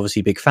who we were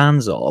obviously big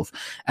fans of,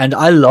 and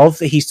I love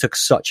that he's took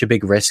such a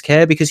big risk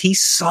here because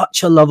he's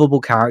such a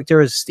lovable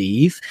character as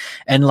Steve,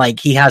 and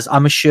like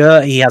I'm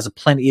sure he has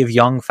plenty of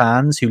young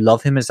fans who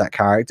love him as that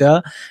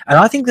character, and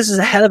I think this is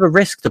a hell of a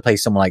risk to play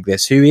someone like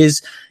this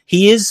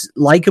he is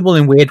likable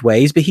in weird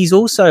ways, but he's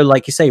also,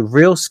 like you say,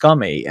 real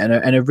scummy and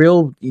a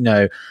real,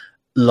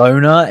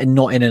 loner, and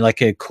not in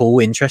like a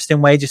cool,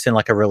 interesting way, just in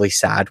like a really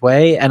sad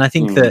way. And I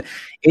think that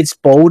it's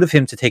bold of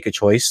him to take a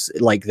choice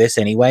like this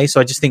anyway.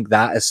 So I just think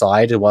that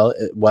aside, as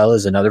well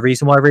as another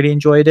reason why I really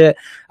enjoyed it.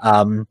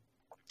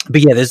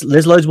 But yeah,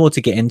 there's loads more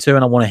to get into,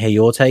 and I want to hear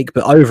your take.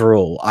 But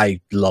overall, I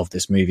love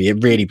this movie.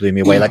 It really blew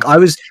me away. Like, I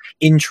was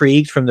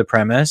intrigued from the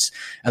premise,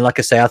 and like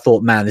I say, I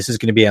thought, man, this is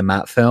going to be a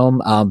Matt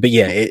film. But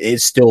yeah,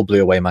 it still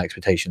blew away my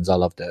expectations. I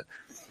loved it.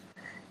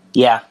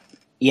 Yeah,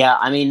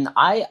 I mean,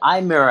 I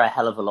mirror a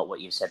hell of a lot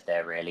what you said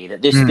there, really.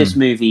 That this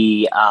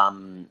movie,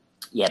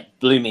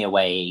 blew me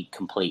away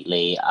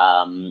completely.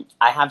 I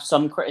have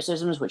some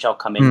criticisms, which I'll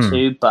come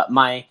into, but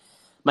my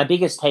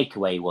biggest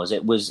takeaway was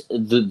it was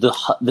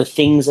the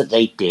things that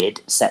they did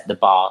set the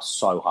bar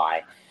so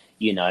high.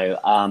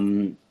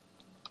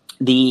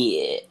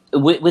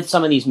 With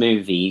some of these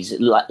movies,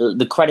 like,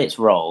 the credits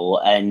roll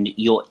and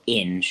you're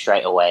in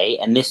straight away,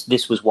 and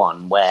this was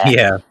one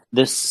where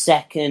the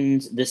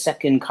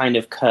second kind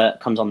of Kurt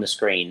comes on the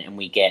screen and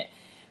we get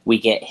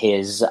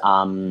his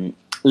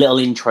little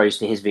intros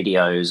to his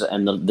videos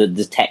and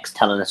the text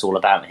telling us all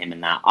about him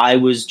and that, I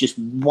was just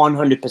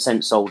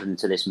 100% sold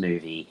into this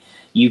movie.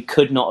 You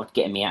could not have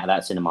gotten me out of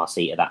that cinema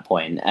seat at that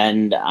point.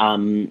 And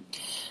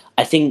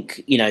I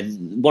think,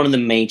 one of the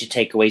major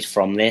takeaways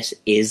from this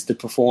is the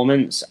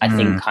performance. I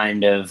think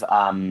kind of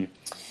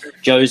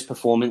Joe's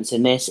performance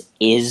in this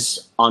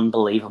is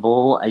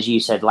unbelievable. As you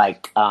said,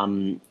 like,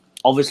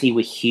 obviously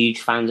we're huge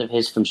fans of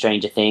his from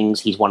Stranger Things.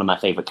 He's one of my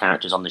favorite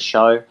characters on the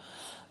show.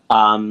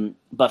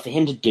 But for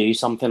him to do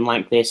something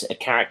like this, a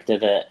character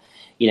that,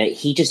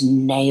 he just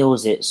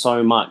nails it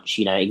so much,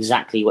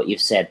 exactly what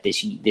you've said,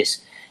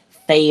 this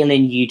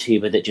failing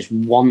YouTuber that just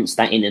wants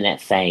that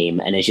internet fame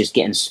and is just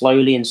getting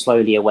slowly and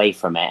slowly away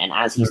from it. And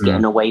as he's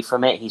getting away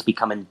from it, he's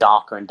becoming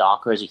darker and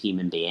darker as a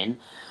human being.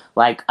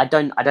 Like, I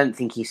don't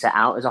think he set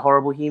out as a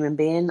horrible human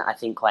being. I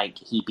think, like,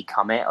 he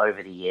become it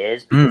over the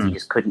years because he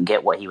just couldn't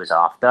get what he was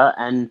after.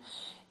 And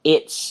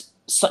it's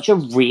such a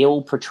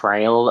real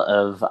portrayal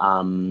of,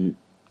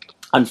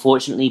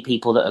 unfortunately,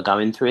 people that are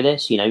going through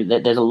this.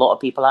 There's a lot of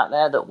people out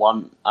there that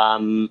want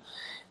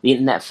the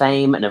internet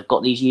fame and have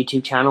got these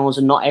YouTube channels,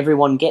 and not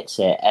everyone gets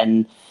it.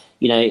 And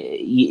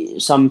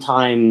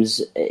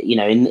sometimes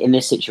in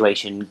this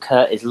situation,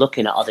 Kurt is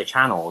looking at other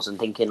channels and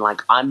thinking,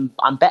 like, I'm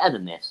better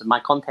than this, and my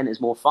content is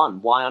more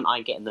fun. Why aren't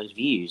I getting those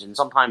views? And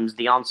sometimes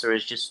the answer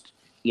is just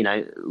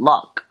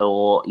luck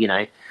or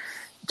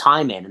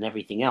timing and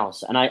everything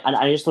else. And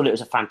I just thought it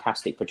was a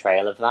fantastic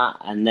portrayal of that.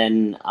 And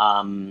then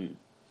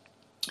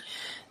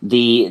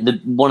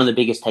the one of the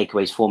biggest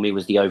takeaways for me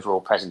was the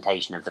overall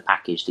presentation of the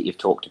package that you've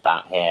talked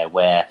about here,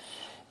 where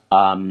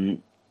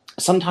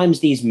sometimes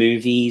these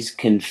movies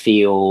can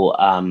feel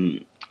I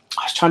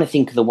was trying to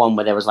think of the one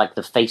where there was like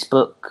the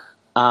Facebook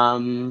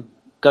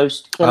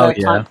ghost killer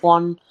type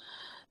one.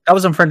 That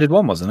was Unfriended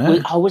 1, wasn't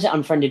it? Was it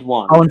Unfriended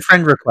 1? Oh, and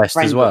Friend Request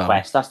as well. Friend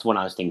Request, that's the one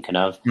I was thinking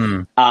of.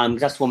 Because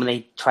that's the one where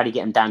they try to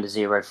get him down to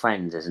 0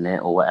 friends, isn't it?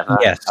 Or whatever.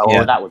 Yes.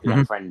 Or that would be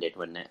Unfriended,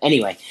 wouldn't it?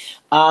 Ananyway.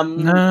 I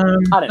don't know.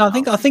 I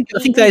think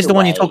that is the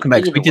one you're talking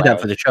about, because we did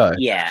that for the show.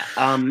 Yeah.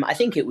 I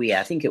think it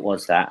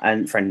was that,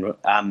 and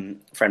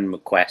Friend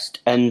Request.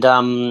 And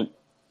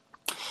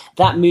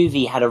that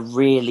movie had a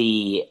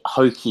really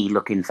hokey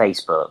looking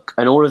Facebook,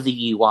 and all of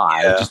the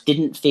UI just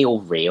didn't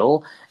feel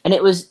real. And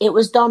it was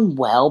done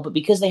well, but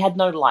because they had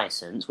no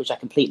license, which I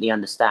completely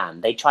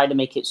understand, they tried to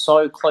make it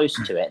so close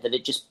to it that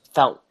it just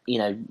felt,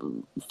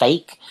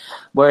 fake.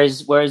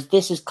 Whereas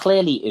this is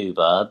clearly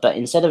Uber, but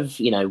instead of,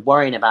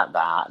 worrying about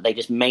that, they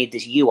just made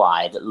this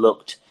UI that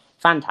looked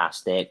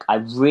fantastic. I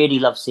really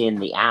love seeing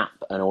the app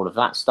and all of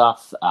that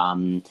stuff.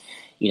 I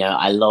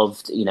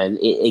loved,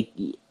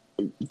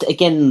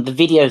 again, the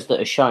videos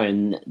that are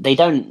shown,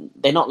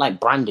 they're not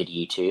like branded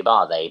YouTube,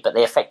 are they? But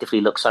they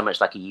effectively look so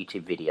much like a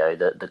YouTube video.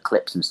 The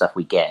clips and stuff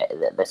we get,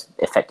 that's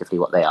effectively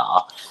what they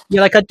are. Yeah,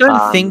 like, I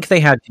don't think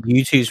they had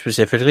YouTube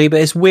specifically, but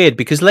it's weird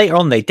because later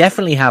on they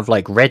definitely have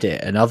like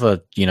Reddit and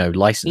other,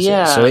 licenses.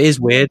 Yeah, so it is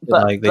weird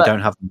that they don't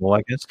have them all,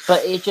 I guess.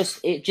 But it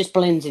just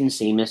blends in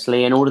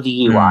seamlessly, and all of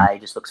the UI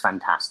just looks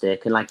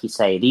fantastic. And like you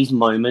say, these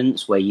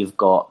moments where you've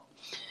got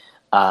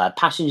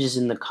passengers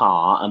in the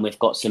car, and we've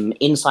got some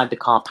inside the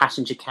car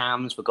passenger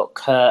cams. We've got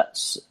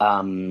Kurt's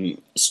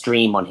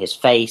stream on his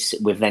face.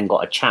 We've then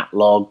got a chat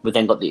log. We've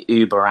then got the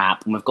Uber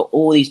app, and we've got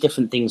all these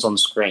different things on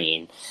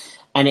screen.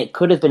 And it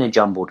could have been a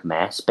jumbled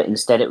mess, but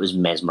instead it was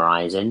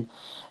mesmerizing.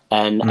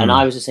 And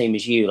I was the same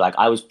as you. Like,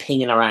 I was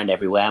pinging around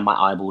everywhere. My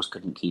eyeballs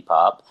couldn't keep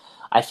up.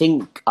 I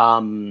think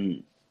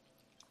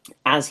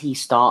as he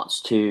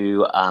starts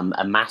to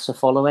amass a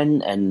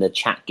following and the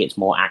chat gets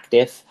more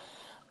active,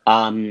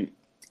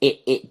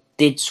 it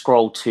did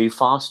scroll too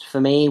fast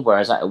for me,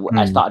 whereas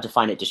I started to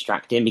find it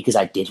distracting because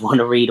I did want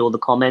to read all the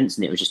comments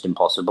and it was just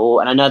impossible.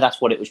 And I know that's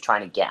what it was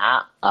trying to get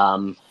at,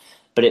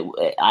 but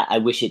I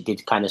wish it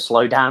did kind of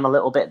slow down a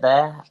little bit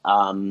there.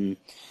 And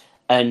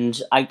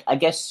I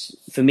guess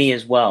for me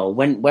as well,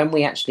 when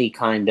we actually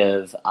kind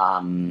of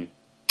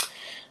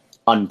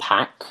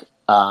unpack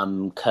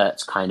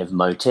Kurt's kind of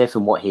motive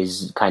and what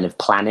his kind of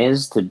plan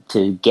is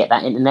to get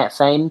that internet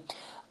fame,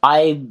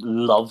 I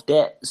loved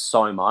it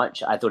so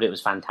much. I thought it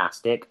was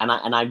fantastic, and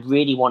I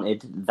really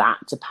wanted that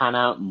to pan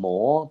out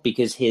more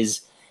because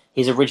his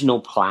original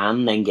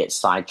plan then gets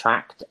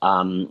sidetracked.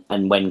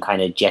 And when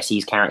kind of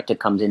Jesse's character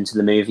comes into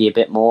the movie a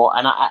bit more,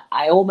 and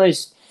I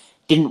almost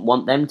didn't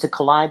want them to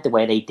collide the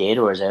way they did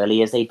or as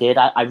early as they did.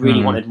 I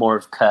really wanted more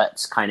of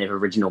Kurt's kind of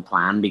original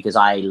plan because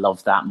I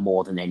loved that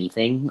more than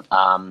anything.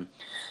 But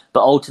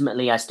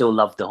ultimately, I still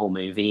loved the whole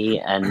movie,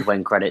 and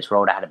when credits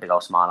rolled, I had a big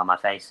old smile on my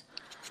face.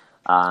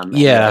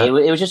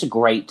 It was just a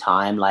great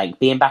time, like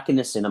being back in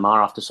the cinema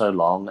after so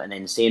long and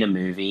then seeing a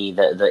movie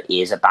that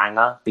is a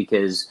banger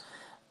because,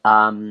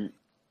 if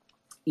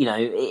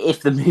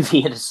the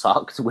movie had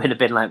sucked, we'd have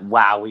been like,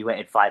 wow, we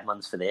waited 5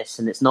 months for this.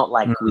 And it's not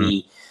like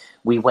we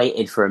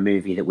waited for a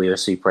movie that we were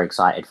super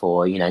excited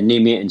for.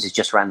 New Mutants is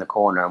just around the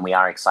corner and we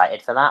are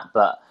excited for that.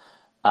 But,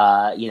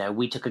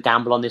 we took a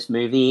gamble on this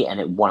movie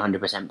and it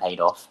 100% paid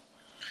off.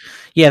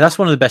 Yeah, that's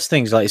one of the best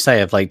things, like you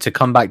say, of like to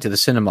come back to the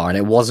cinema, and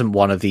it wasn't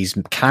one of these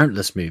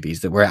countless movies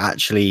that we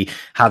actually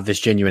have this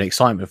genuine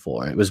excitement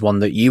for. It was one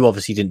that you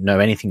obviously didn't know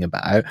anything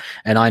about,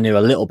 and I knew a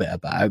little bit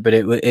about, but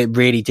it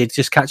really did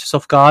just catch us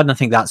off guard, and I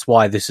think that's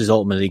why this is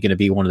ultimately going to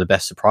be one of the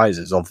best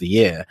surprises of the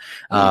year.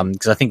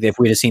 Because I think that if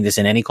we'd have seen this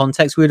in any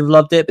context, we would have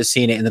loved it, but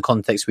seeing it in the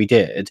context we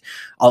did,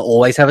 I'll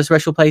always have a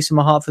special place in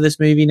my heart for this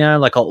movie now.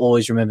 Like I'll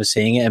always remember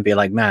seeing it and be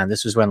like, man,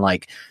 this was when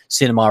like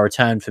cinema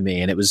returned for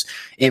me, and it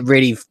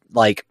really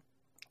like.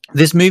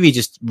 This movie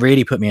just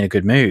really put me in a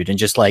good mood, and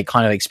just like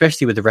kind of,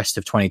 especially with the rest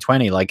of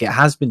 2020, like it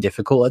has been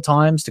difficult at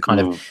times to kind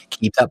of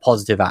keep that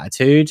positive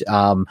attitude,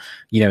 in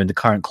the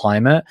current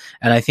climate.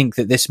 And I think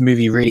that this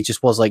movie really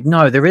just was like,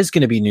 no, there is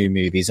going to be new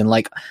movies. And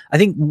like, I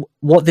think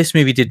what this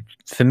movie did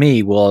for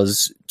me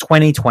was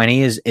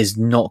 2020 is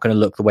not going to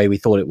look the way we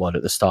thought it would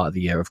at the start of the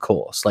year, of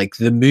course. Like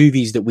the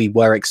movies that we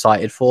were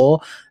excited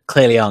for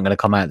clearly aren't going to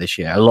come out this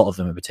year, a lot of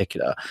them in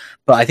particular.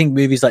 But I think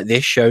movies like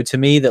this show to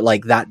me that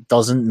like that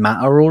doesn't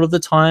matter all of the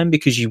time,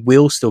 because you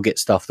will still get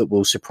stuff that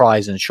will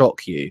surprise and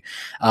shock you.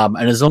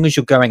 And as long as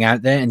you're going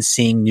out there and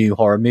seeing new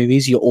horror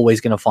movies, you're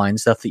always going to find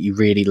stuff that you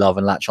really love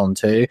and latch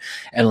onto.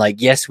 And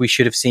like, yes, we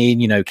should have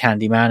seen,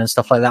 Candyman and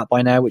stuff like that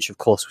by now, which of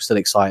course we're still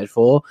excited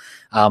for.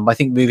 I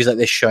think movies like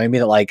this show me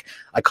that like,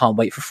 I can't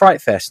wait for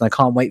Fright Fest, and I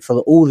can't wait for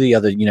all the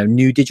other,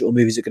 new digital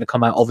movies that are going to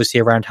come out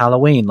obviously around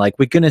Halloween. Like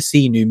we're going to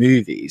see new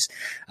movies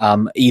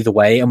either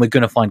way, and we're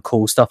going to find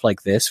cool stuff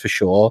like this for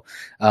sure.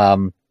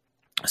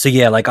 So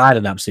yeah, like I had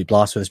an absolute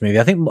blast with this movie.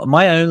 I think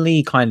my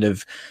only kind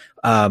of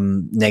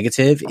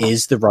negative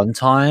is the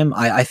runtime.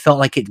 I felt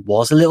like it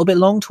was a little bit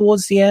long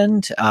towards the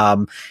end.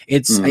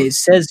 It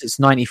says it's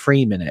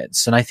 93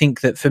 minutes, and I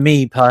think that for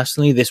me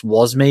personally, this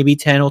was maybe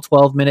 10 or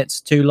 12 minutes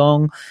too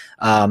long.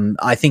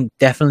 I think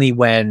definitely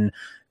when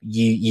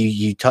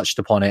you touched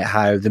upon it,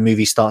 how the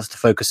movie starts to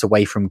focus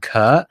away from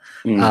Kurt.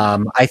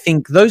 I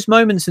think those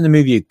moments in the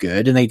movie are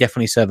good and they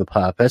definitely serve a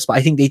purpose, but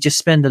I think they just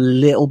spend a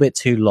little bit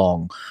too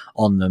long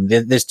on them.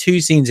 There's two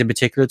scenes in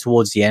particular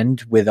towards the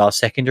end with our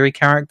secondary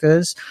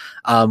characters,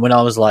 when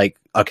I was like,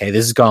 okay,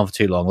 this is going for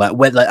too long.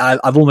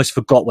 I've almost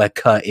forgot where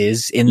Kurt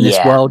is in this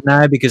world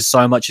now, because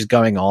so much is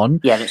going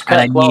on. Yeah,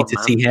 and I need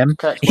to see him.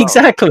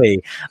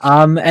 Exactly.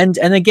 And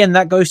again,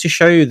 that goes to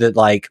show you that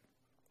like,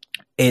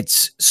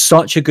 it's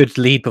such a good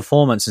lead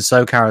performance and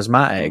so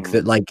charismatic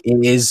that like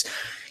it is.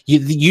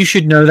 You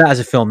should know that as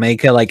a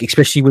filmmaker, like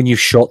especially when you've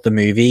shot the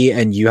movie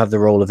and you have the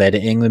role of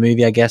editing the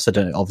movie. I guess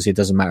obviously it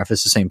doesn't matter if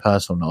it's the same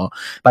person or not,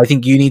 but I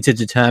think you need to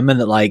determine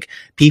that like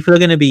people are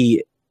going to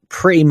be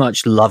pretty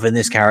much loving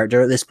this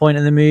character at this point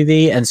in the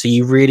movie, and so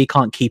you really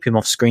can't keep him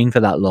off screen for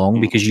that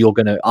long because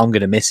I'm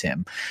gonna miss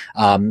him.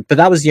 But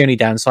that was the only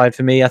downside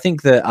for me. I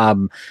think that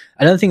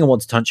another thing I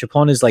want to touch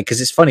upon is like,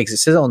 because it's funny because it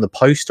says it on the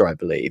poster, I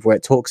believe, where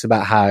it talks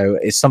about how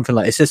it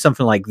says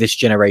something like this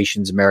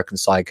generation's American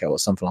Psycho or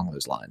something along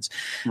those lines.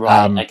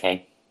 Right.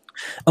 Okay.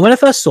 And when I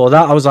first saw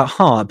that, I was like,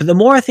 huh. But the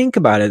more I think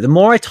about it, the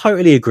more I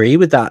totally agree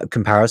with that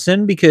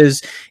comparison,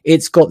 because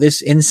it's got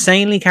this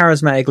insanely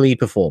charismatic lead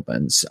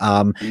performance.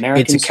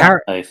 American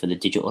Psycho for the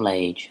digital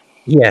age.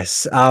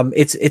 Yes,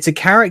 it's a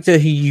character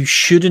who you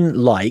shouldn't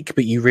like,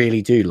 but you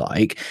really do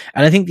like.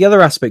 And I think the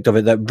other aspect of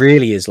it that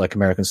really is like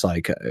American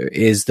Psycho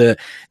is that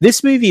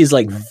this movie is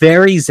like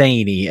very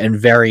zany and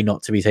very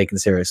not to be taken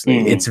seriously.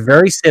 It's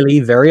very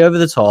silly, very over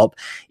the top.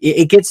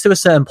 It gets to a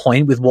certain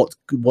point with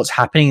what's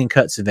happening in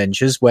Kurt's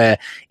adventures where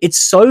it's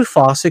so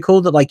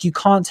farcical that like you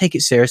can't take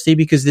it seriously,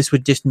 because this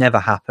would just never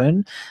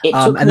happen. It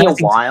took me a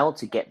while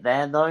to get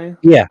there, though.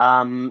 Yeah.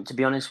 To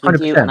be honest with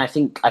 100%. You, and I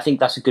think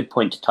that's a good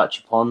point to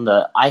touch upon.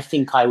 That I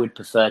think I would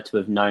prefer to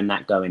have known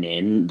that going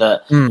in.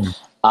 That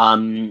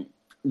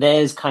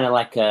there's kind of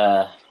like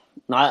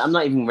I'm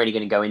not even really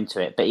going to go into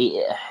it, but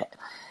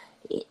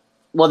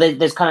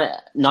there's kind of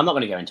no. I'm not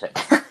going to go into it,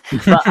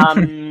 but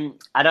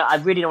I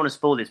really don't want to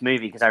spoil this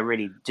movie because I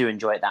really do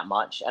enjoy it that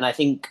much, and I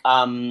think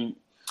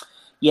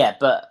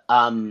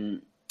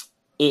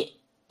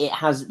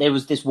there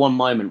was this one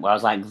moment where I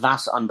was like,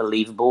 that's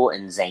unbelievable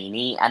and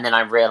zany, and then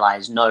I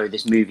realized, no,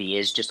 this movie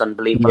is just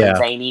unbelievable and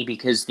zany,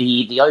 because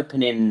the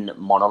opening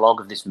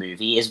monologue of this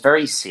movie is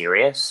very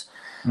serious.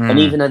 And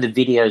even though the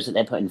videos that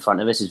they put in front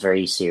of us is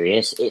very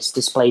serious, it's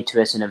displayed to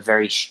us in a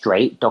very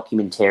straight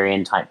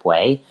documentarian type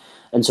way.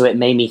 And so it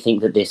made me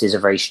think that this is a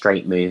very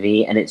straight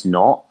movie, and it's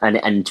not.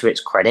 And to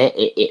its credit,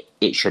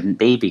 it shouldn't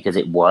be, because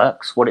it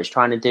works what it's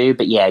trying to do.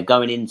 But yeah,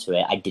 going into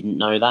it, I didn't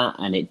know that,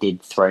 and it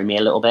did throw me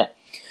a little bit.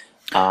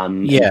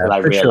 Until I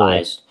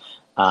realized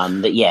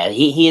that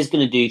he is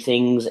going to do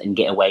things and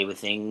get away with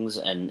things,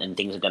 and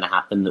things are going to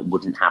happen that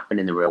wouldn't happen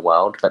in the real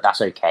world. But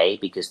that's okay,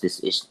 because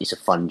it's a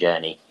fun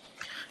journey.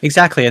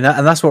 Exactly, and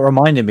that's what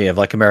reminded me of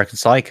like American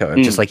Psycho.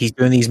 Just like he's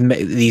doing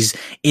these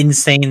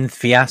insane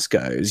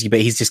fiascos, but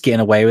he's just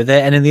getting away with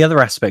it. And then the other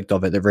aspect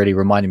of it that really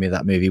reminded me of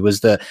that movie was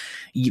that,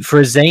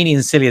 for as zany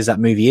and silly as that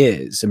movie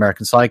is,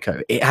 American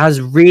Psycho, it has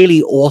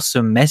really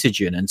awesome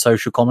messaging and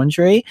social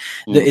commentary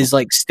that is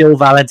like still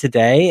valid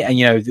today. And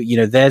you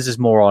know, theirs is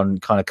more on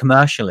kind of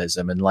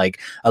commercialism and like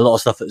a lot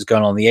of stuff that was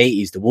going on in the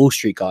 80s, the Wall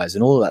Street guys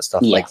and all of that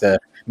stuff, like the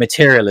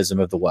materialism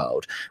of the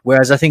world.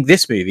 Whereas I think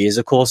this movie is,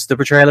 of course, the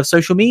portrayal of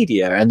social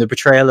media and the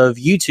portrayal of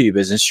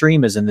YouTubers and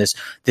streamers and this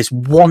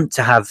want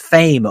to have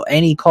fame at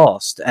any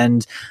cost.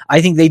 And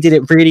I think they did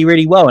it really,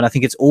 really well. And I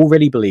think it's all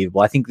really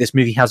believable. I think this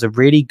movie has a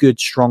really good,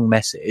 strong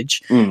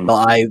message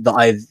that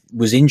I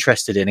was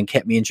interested in and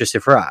kept me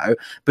interested throughout.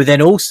 But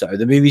then also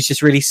the movie's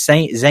just really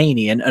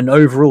zany and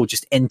overall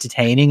just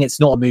entertaining. It's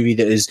not a movie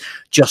that is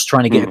just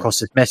trying to get across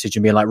this message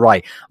and being like,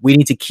 right, we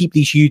need to keep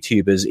these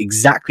YouTubers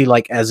exactly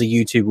like as a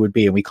YouTuber would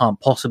be, and we can't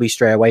possibly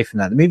stray away from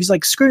that. The movie's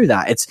like, screw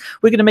that.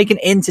 We're going to make an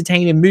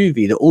entertaining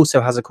movie that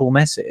also has a cool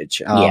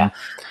message. And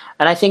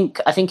I think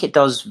it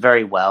does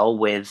very well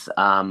with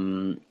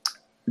the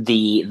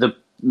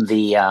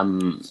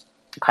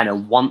kind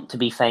of want to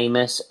be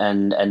famous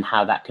and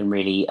how that can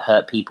really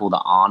hurt people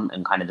that aren't,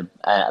 and kind of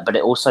but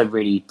it also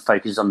really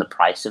focuses on the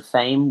price of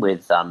fame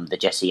with the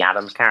Jesse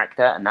Adams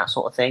character and that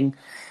sort of thing,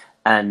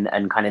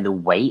 and kind of the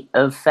weight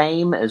of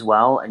fame as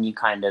well. And you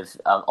kind of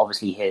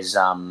obviously his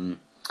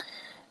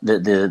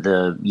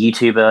the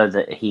YouTuber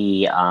that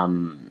he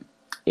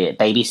it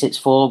babysits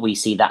for, we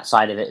see that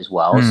side of it as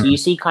well. So you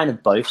see kind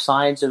of both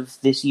sides of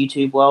this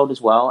YouTube world as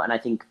well, and I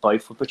think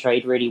both were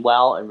portrayed really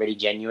well and really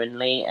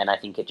genuinely, and I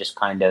think it just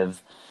kind of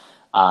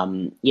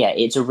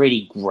it's a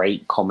really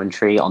great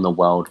commentary on the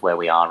world where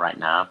we are right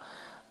now.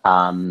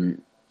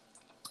 And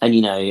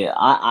you know,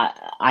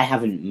 I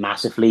haven't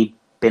massively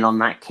been on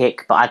that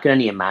kick, but I can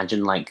only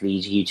imagine like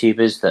these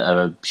YouTubers that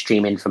are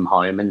streaming from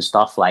home and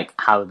stuff, like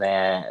how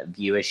their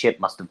viewership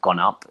must have gone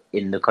up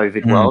in the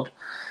COVID world.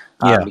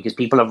 Because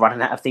people are running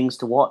out of things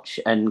to watch,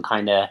 and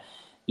kind of,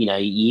 you know,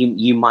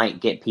 you might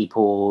get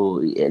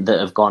people that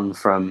have gone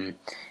from,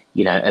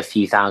 you know, a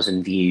few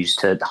thousand views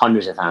to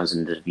hundreds of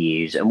thousands of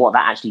views, and what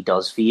that actually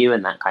does for you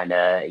in that kind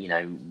of, you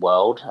know,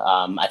 world.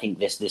 I think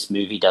this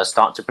movie does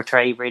start to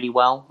portray really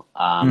well.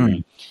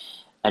 And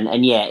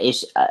yeah,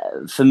 it's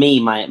for me,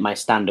 my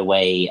stand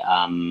away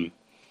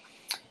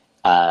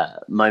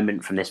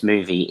moment from this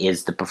movie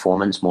is the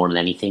performance more than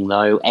anything,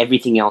 though.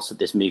 Everything else that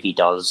this movie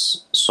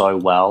does so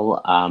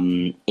well,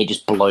 it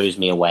just blows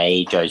me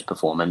away, Joe's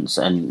performance.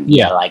 And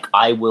like,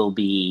 I will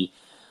be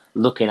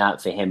looking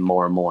out for him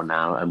more and more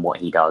now and what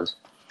he does.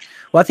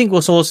 Well, I think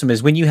what's awesome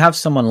is when you have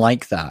someone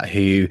like that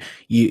who,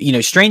 you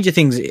know, Stranger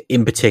Things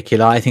in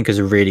particular, I think is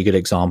a really good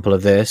example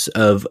of this,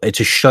 of it's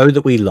a show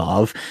that we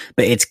love,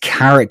 but it's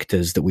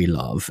characters that we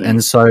love.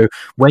 And so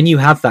when you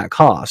have that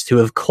cast, who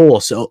of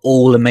course are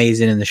all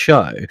amazing in the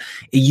show,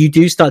 you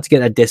do start to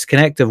get a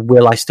disconnect of,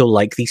 will I still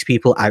like these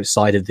people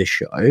outside of this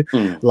show?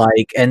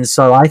 Like, and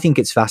so I think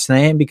it's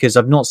fascinating because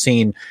I've not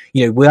seen,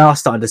 you know, we are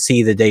starting to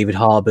see the David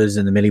Harbors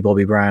and the Millie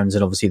Bobby Browns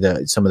and obviously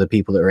some of the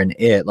people that are in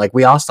it. Like,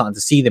 we are starting to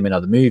see them in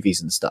other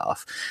movies and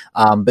stuff,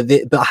 but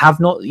I have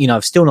not, you know,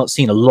 I've still not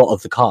seen a lot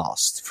of the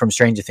cast from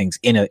Stranger Things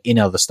in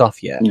other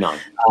stuff yet. No.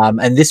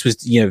 And this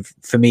was, you know,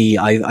 for me,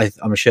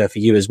 I'm sure for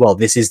you as well,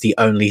 this is the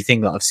only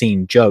thing that I've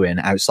seen Joe in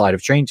outside of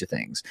Stranger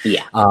Things.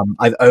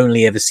 I've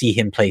only ever seen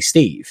him play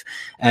Steve,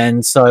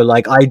 and so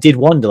like I did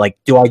wonder, like,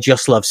 do I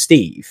just love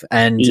Steve?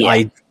 And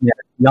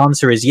the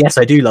answer is yes,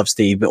 I do love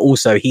Steve, but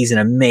also he's an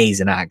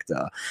amazing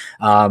actor.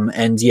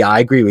 And yeah, I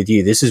agree with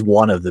you. This is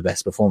one of the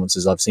best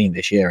performances I've seen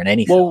this year in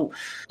any film. Well,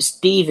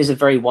 Steve is a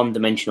very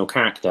one-dimensional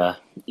character.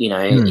 You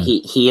know,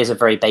 he is a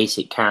very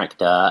basic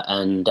character,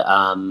 and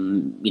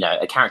you know,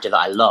 a character that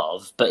I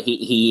love. But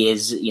he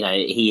is, you know,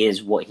 he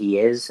is what he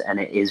is, and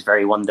it is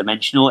very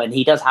one-dimensional. And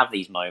he does have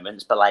these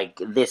moments, but like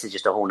this is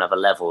just a whole nother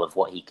level of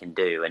what he can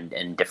do,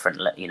 and different,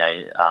 you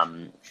know,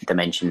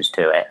 dimensions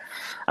to it.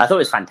 I thought it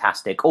was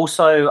fantastic.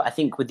 Also, I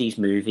think with these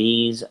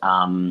movies,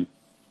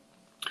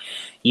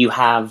 you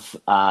have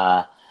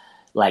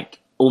like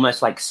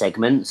almost like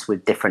segments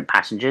with different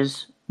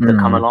passengers. that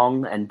come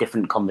along and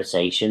different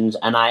conversations,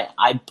 and I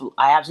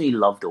absolutely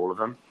loved all of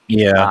them.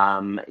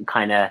 Yeah.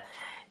 Kind of,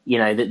 you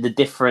know, the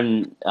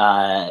different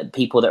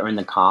people that are in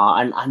the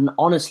car, and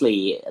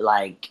honestly,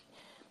 like,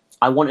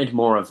 I wanted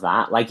more of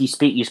that. Like, you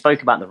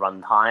spoke about the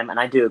runtime, and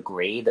I do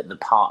agree that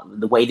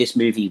the way this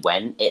movie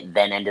went, it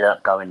then ended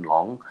up going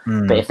long.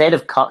 But if they'd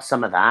have cut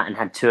some of that and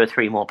had 2 or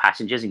 3 more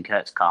passengers in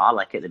Kurt's car,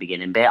 like at the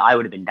beginning bit, I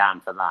would have been down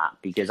for that,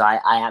 because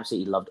I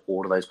absolutely loved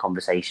all of those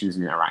conversations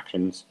and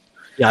interactions.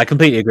 Yeah, I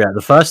completely agree.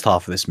 The first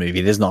half of this movie,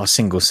 there's not a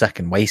single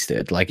second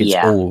wasted. Like, it's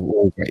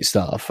all great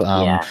stuff.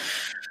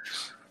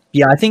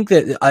 Yeah, I think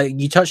that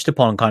you touched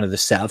upon kind of the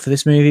setup for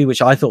this movie,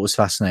 which I thought was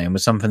fascinating,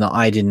 was something that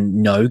I didn't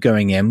know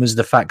going in, was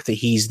the fact that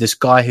he's this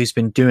guy who's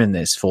been doing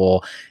this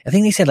for, I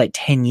think they said like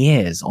 10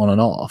 years on and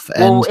off.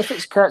 Well, if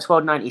it's Kurt's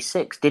World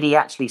 96, did he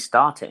actually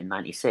start it in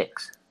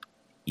 96?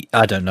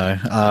 I don't know.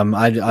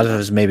 I don't know if it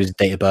was maybe his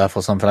date of birth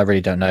or something. I really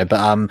don't know. But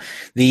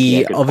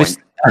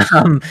obviously,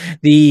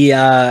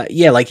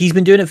 like, he's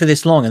been doing it for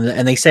this long,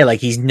 and they say like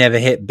he's never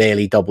hit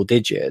barely double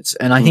digits,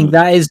 and I think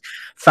that is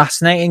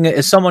fascinating.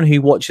 As someone who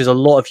watches a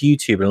lot of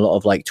YouTube and a lot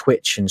of like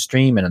Twitch and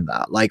streaming and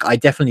that, like, I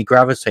definitely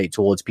gravitate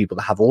towards people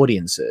that have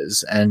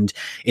audiences, and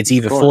it's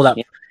either for that.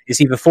 It's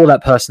either for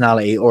that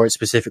personality, or it's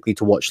specifically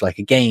to watch like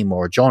a game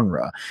or a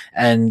genre.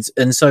 And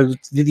so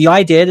the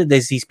idea that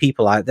there's these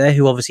people out there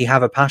who obviously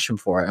have a passion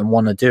for it and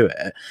want to do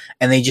it,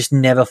 and they just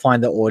never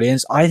find their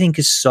audience, I think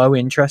is so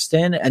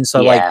interesting. And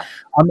so like,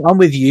 I'm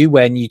with you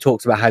when you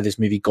talked about how this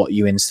movie got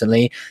you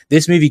instantly.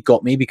 This movie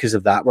got me because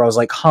of that, where I was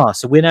like,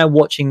 so we're now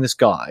watching this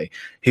guy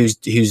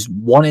who's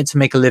wanted to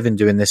make a living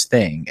doing this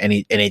thing, and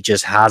it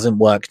just hasn't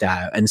worked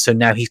out. And so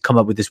now he's come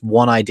up with this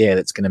one idea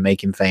that's going to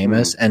make him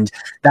famous. And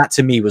that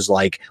to me was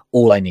like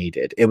all I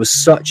needed. It was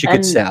such a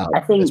good setup.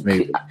 This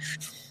movie.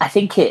 I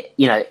think it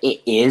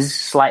is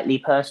slightly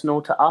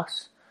personal to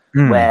us.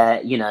 Where,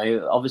 you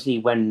know, obviously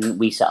when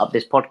we set up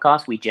this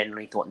podcast, we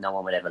generally thought no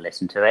one would ever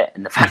listen to it,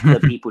 and the fact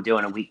that people do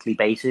on a weekly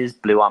basis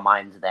blew our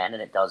minds then,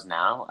 and it does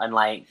now. And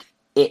like,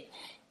 it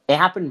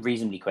happened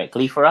reasonably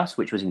quickly for us,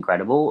 which was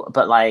incredible.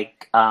 But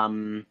like,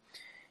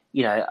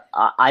 you know,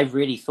 I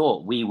really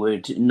thought we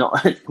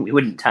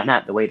wouldn't turn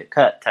out the way that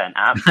Kurt turned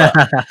out.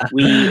 But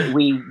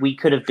we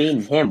could have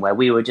been him, where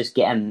we were just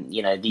getting,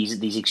 you know,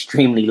 these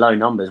extremely low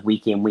numbers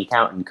week in, week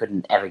out, and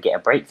couldn't ever get a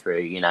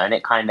breakthrough, you know. And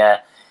it kind of,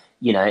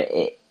 you know,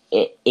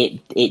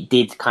 it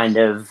did kind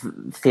of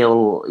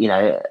feel, you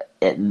know,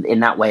 in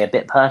that way a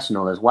bit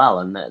personal as well.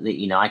 And that,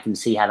 you know, I can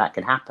see how that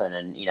could happen.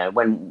 And, you know,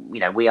 when, you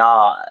know, we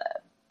are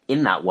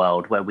in that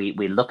world where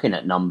we're looking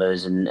at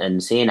numbers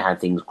and seeing how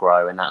things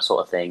grow and that sort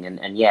of thing.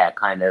 And yeah,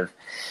 kind of,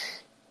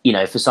 you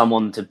know, for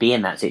someone to be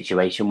in that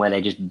situation where they're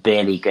just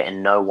barely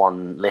getting no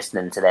one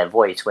listening to their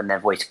voice, when their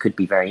voice could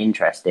be very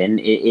interesting,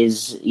 it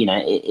is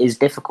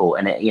difficult.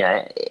 And it, you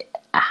know,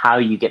 how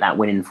you get that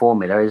winning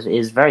formula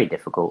is very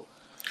difficult.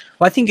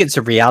 Well, I think it's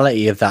a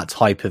reality of that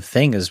type of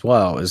thing as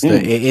well, is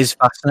that it is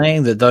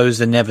fascinating that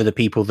those are never the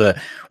people that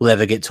will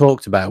ever get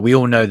talked about. We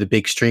all know the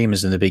big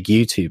streamers and the big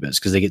YouTubers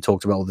because they get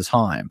talked about all the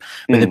time.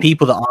 But the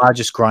people that are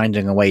just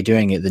grinding away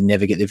doing it, that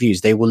never get the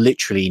views, they will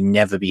literally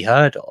never be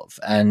heard of.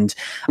 And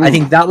I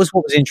think that was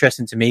what was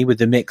interesting to me, with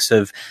the mix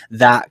of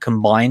that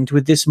combined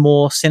with this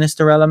more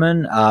sinister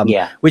element,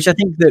 which I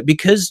think that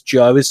because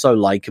Joe is so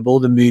likable,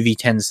 the movie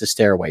tends to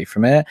steer away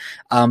from it.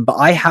 But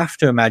I have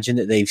to imagine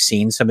that they've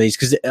seen some of these,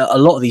 because a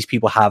lot of these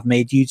people have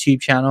made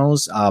YouTube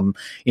channels,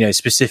 you know,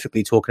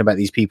 specifically talking about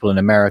these people in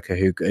America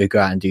who go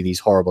out and do these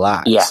horrible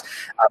acts.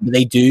 But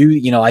they do,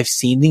 you know, I've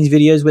seen these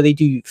videos where they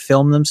do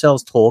film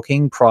themselves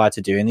talking prior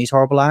to doing these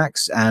horrible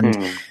acts, and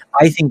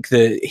I think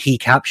that he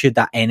captured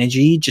that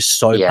energy just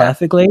so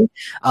perfectly.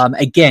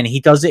 Again, he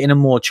does it in a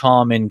more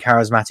charming,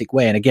 charismatic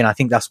way, and again, I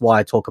think that's why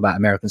I talk about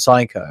American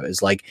Psycho,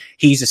 is like,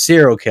 he's a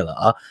serial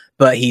killer,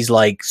 but he's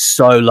like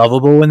so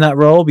lovable in that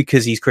role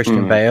because he's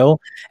Christian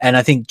Bale. And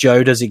I think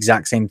Joe does the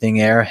exact same thing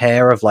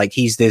here of like,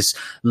 he's this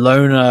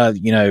loner,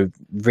 you know,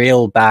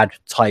 real bad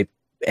type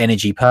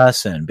energy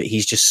person, but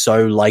he's just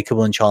so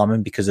likable and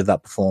charming because of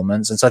that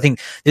performance. And so I think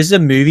this is a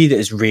movie that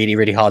is really,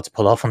 really hard to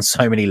pull off on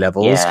so many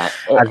levels. As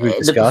we've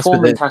discussed. The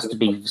performance has to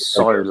be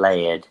so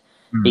layered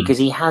because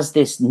he has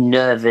this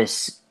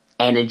nervous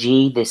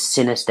energy, this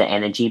sinister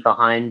energy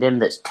behind him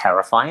that's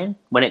terrifying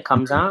when it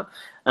comes out.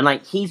 And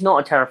like, he's not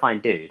a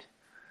terrifying dude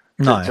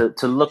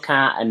to look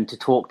at and to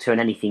talk to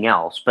and anything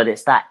else, but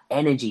it's that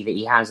energy that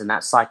he has and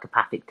that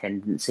psychopathic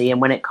tendency.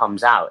 And when it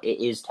comes out, it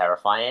is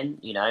terrifying,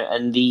 you know.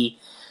 And the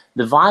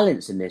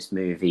violence in this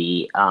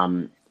movie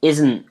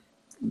isn't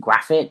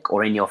graphic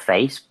or in your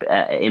face.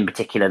 In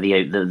particular,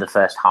 the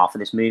first half of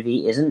this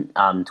movie isn't.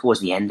 Towards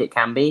the end, it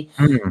can be,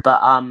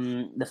 but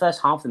the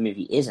first half of the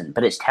movie isn't.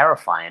 But it's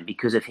terrifying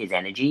because of his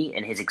energy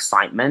and his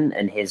excitement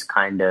and his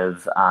kind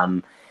of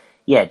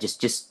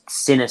just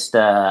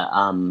sinister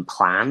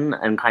plan,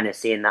 and kind of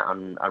seeing that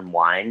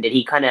unwind. And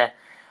he kind of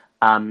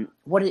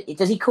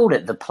does he call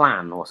it, the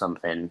plan or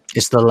something?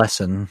 It's the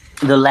lesson.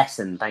 The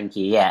lesson, thank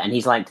you. Yeah, and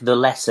he's like, the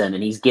lesson,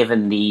 and he's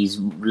given these,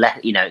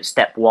 you know,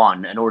 step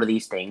one and all of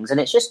these things, and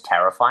it's just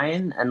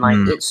terrifying, and like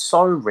it's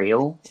so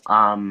real.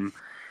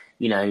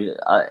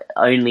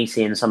 only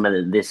seeing some of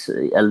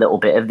a little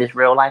bit of this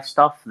real life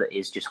stuff that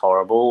is just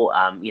horrible.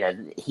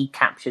 He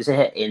captures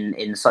it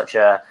in such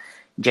a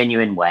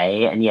genuine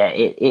way, and yeah,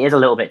 it is a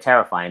little bit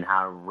terrifying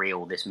how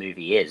real this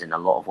movie is in a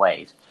lot of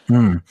ways.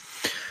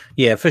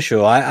 Yeah, for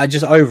sure. I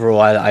just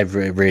overall, I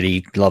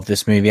really love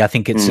this movie. I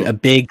think it's a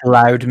big,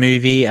 loud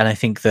movie, and I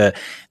think that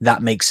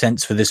makes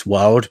sense for this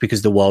world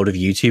because the world of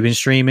YouTube and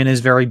streaming is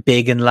very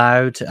big and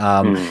loud.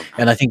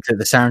 And I think that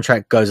the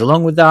soundtrack goes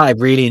along with that. I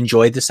really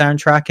enjoyed the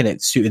soundtrack, and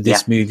it suited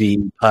this movie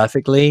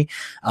perfectly.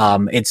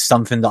 It's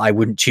something that I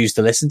wouldn't choose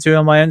to listen to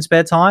on my own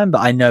spare time,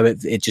 but I know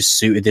it just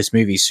suited this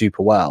movie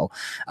super well.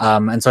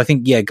 And so I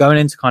think, going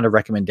into kind of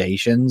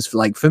recommendations,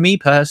 like for me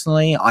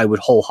personally, I would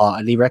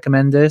wholeheartedly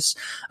recommend this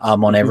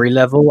on every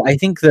level. I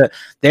think that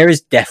there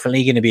is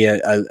definitely going to be a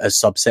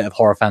subset of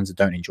horror fans that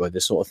don't enjoy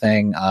this sort of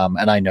thing,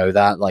 and I know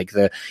that, like,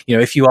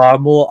 if you are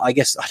more, I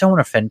guess I don't want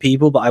to offend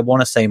people, but I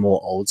want to say more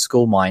old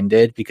school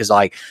minded, because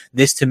like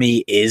this to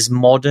me is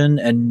modern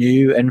and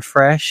new and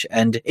fresh,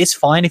 and it's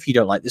fine if you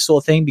don't like this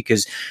sort of thing,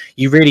 because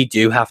you really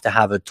do have to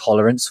have a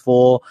tolerance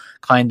for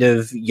kind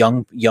of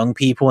young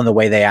people and the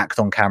way they act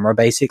on camera,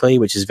 basically,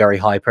 which is very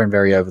hyper and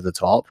very over the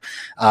top.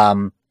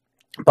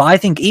 But I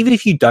think even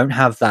if you don't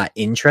have that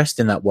interest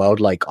in that world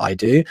like I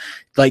do,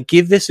 like,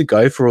 give this a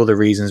go for all the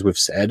reasons we've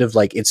said. Of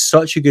like, it's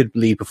such a good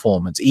lead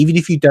performance. Even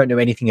if you don't know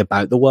anything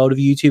about the world of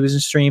YouTubers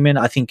and streaming,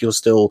 I think you'll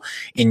still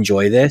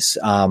enjoy this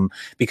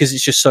because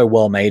it's just so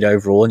well made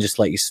overall, and just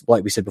like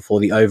we said before,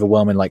 the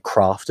overwhelming like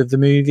craft of the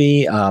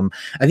movie. I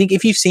think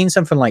if you've seen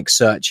something like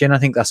Searching, I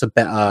think that's a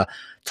better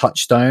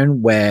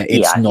touchstone, where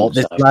it's not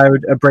this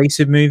loud,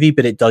 abrasive movie,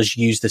 but it does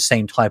use the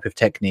same type of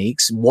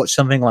techniques. Watch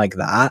something like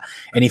that,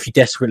 and if you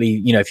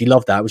desperately, if you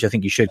love that, which I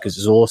think you should because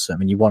it's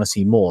awesome, and you want to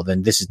see more,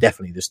 then this is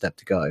definitely the step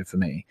to go for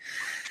me.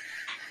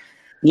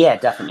 Yeah,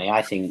 definitely.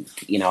 I think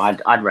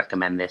I'd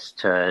recommend this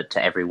to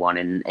everyone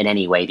in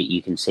any way that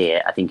you can see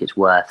it. I think it's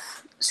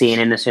worth seeing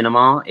in the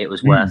cinema. It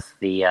was worth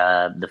the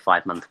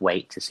 5-month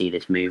wait to see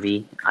this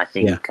movie. I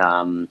think.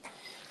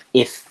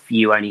 If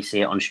you only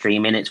see it on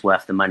streaming, it's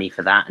worth the money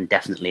for that. And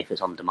definitely if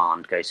it's on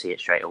demand, go see it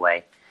straight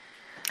away.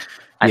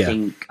 I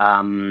think,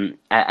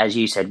 as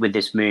you said, with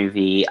this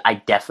movie, I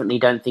definitely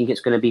don't think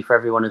it's going to be for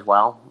everyone as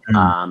well.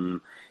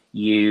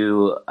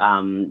 You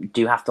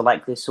do have to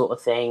like this sort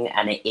of thing.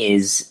 And it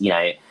is,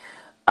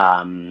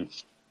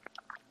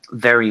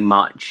 very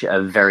much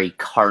a very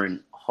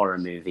current horror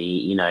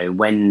movie.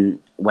 When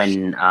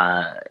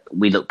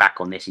we look back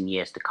on this in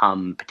years to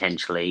come,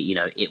 potentially,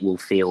 it will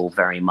feel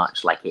very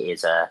much like it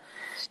is a,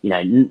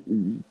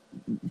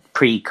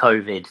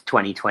 pre-COVID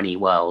 2020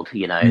 world,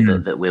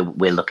 that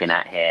we're looking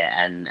at here,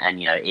 and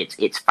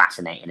it's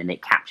fascinating, and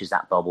it captures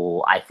that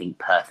bubble, I think,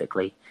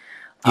 perfectly.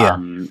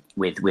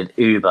 With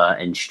Uber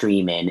and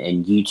streaming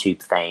and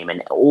YouTube fame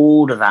and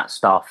all of that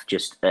stuff,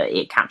 just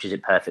it captures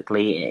it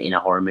perfectly in a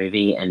horror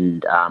movie,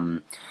 and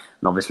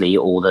obviously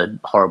all the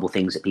horrible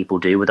things that people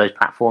do with those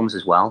platforms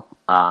as well.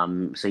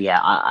 So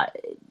yeah,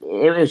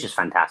 it was just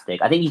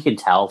fantastic. I think you can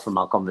tell from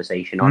our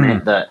conversation on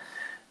it that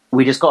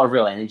we just got a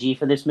real energy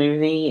for this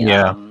movie.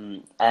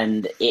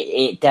 And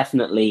it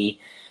definitely,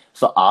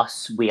 for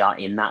us, we are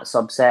in that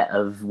subset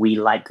of, we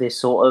like this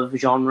sort of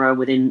genre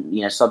within,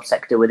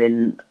 subsector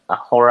within a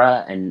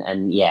horror.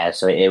 And yeah,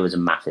 so it was a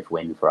massive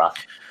win for us.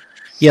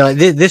 Yeah, like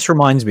this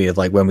reminds me of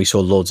like when we saw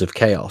Lords of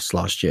Chaos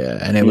last year,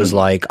 and it was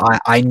like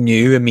I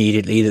knew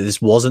immediately that this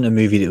wasn't a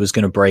movie that was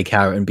going to break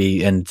out and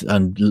be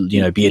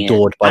be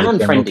adored by the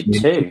Unfriended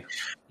too.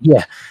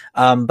 Yeah,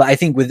 but I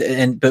think with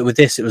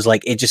this, it was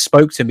like it just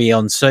spoke to me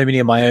on so many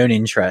of my own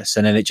interests,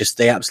 and then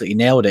they absolutely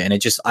nailed it, and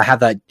I have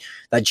that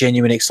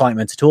genuine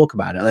excitement to talk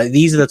about it. Like,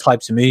 these are the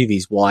types of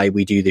movies why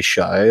we do this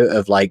show,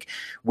 of like,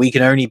 we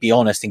can only be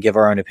honest and give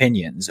our own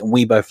opinions, and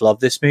we both love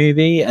this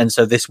movie, and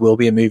so this will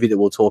be a movie that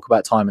we'll talk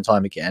about time and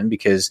time again,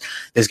 because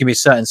there's gonna be a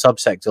certain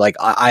subsector. Like,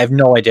 I have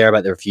no idea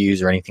about the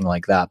reviews or anything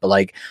like that, but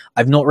like,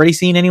 I've not really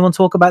seen anyone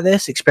talk about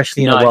this,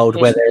 especially in a world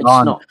where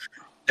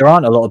there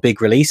aren't a lot of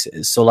big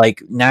releases. So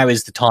like, now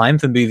is the time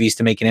for movies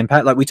to make an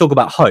impact. Like, we talk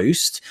about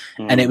Host,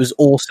 and it was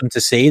awesome to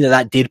see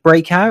that did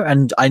break out,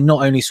 and I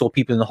not only saw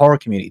people in the horror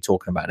community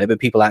talking about it, but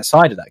people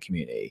outside of that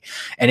community,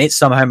 and it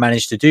somehow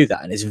managed to do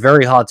that, and it's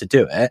very hard to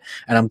do it,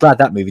 and I'm glad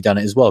that movie done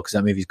it as well, because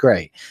that movie's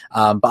great.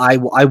 But I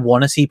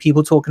want to see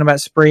people talking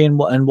about Spree and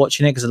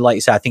watching it, because like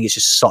you said, I think it's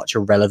just such a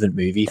relevant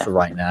movie for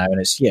right now,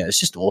 and it's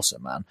just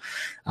awesome, man.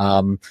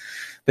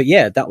 But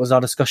yeah, that was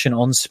our discussion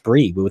on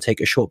Spree. We will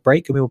take a short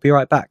break and we will be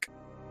right back.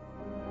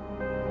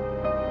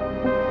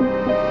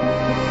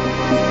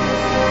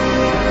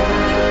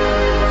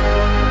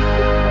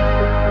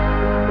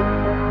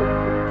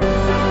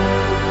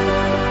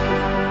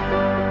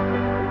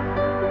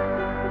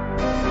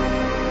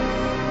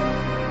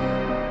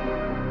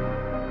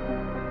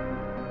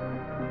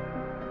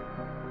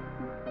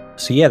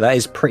 So yeah, that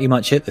is pretty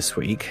much it this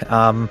week.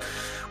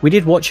 We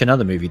did watch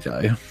another movie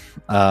though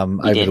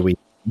over the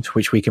weekend,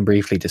 which we can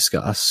briefly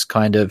discuss.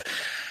 A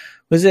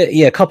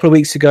couple of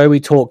weeks ago we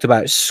talked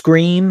about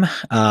Scream,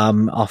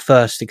 our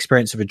first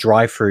experience of a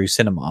drive-through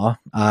cinema.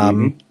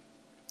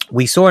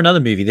 we saw another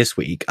movie this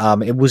week.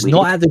 It was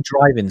not at the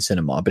drive-in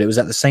cinema, but it was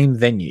at the same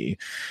venue.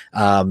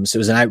 So it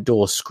was an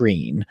outdoor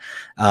screen,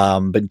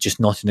 but just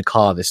not in the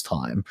car this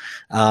time.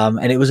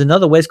 And it was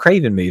another Wes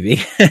Craven movie.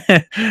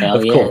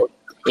 Hell yeah.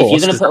 If you're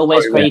going to put a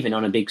Wes Craven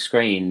on a big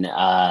screen,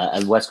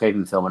 a Wes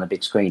Craven film on a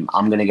big screen,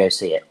 I'm going to go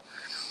see it.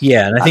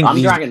 Yeah, and I think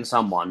I'm dragging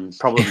someone,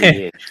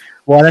 probably you.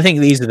 Well, I think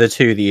these are the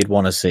two that you'd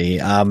want to see,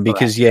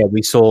 because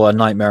we saw A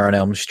Nightmare on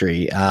Elm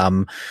Street,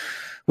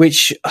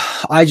 which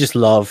I just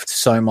loved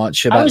so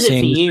much about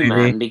seeing this movie. How was it for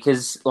you, man?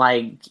 Because,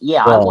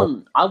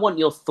 I want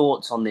your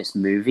thoughts on this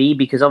movie,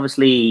 because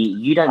obviously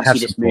you don't see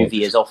this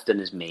movie as often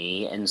as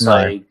me, and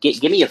so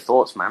give me your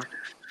thoughts, man.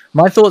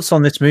 My thoughts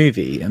on this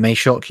movie, it may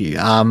shock you.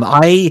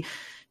 I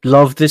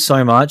loved this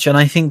so much, and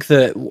I think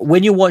that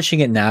when you're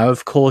watching it now,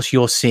 of course,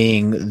 you're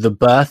seeing the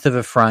birth of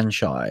a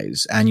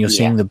franchise and you're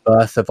seeing the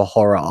birth of a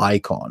horror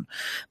icon.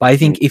 But I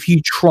think if you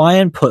try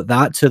and put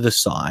that to the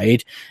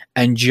side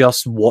and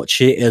just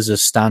watch it as a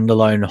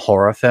standalone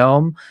horror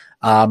film,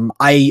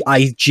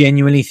 I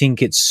genuinely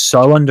think it's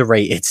so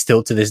underrated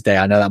still to this day.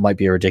 I know that might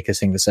be a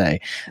ridiculous thing to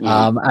say.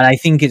 And I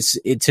think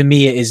to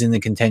me, it is in the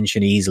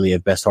contention easily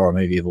of best horror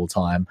movie of all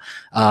time.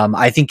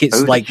 I think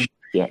it's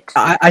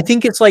I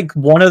think it's like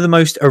one of the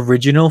most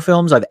original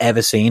films I've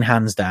ever seen,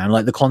 hands down.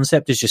 Like the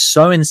concept is just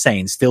so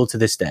insane still to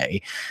this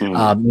day.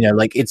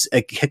 Like it's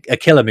a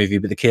killer movie,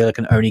 but the killer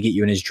can only get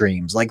you in his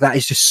dreams. Like that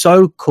is just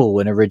so cool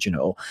and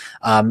original.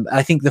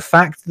 I think the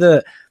fact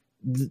that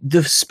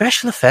the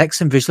special effects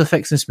and visual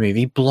effects in this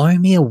movie blow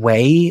me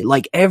away.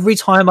 Like every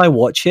time I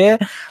watch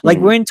it, like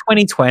we're in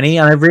 2020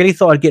 and I really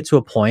thought I'd get to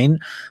a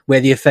point where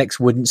the effects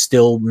wouldn't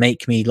still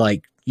make me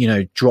like,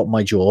 drop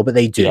my jaw, but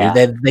they do.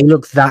 They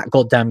look that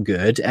goddamn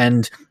good,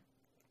 and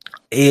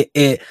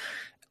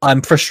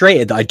I'm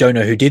frustrated that I don't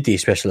know who did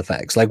these special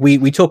effects. Like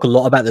we talk a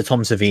lot about the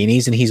Tom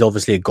Savini's, and he's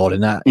obviously a god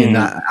in that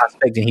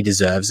aspect, and he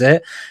deserves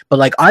it. But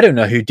like I don't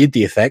know who did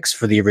the effects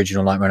for the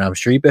original Nightmare on Elm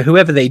Street, but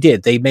whoever they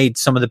did, they made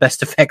some of the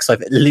best effects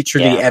I've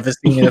literally ever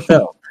seen in a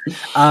film.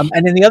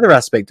 And then the other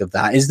aspect of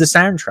that is the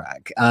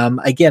soundtrack.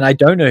 Again, I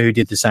don't know who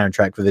did the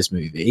soundtrack for this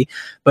movie,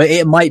 but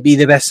it might be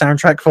the best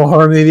soundtrack for a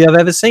horror movie I've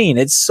ever seen.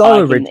 It's so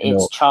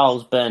original. It's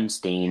Charles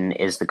Bernstein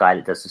is the guy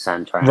that does the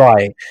soundtrack,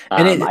 right?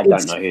 And I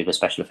don't know who the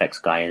special effects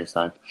guy is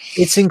though.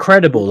 It's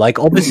incredible. Like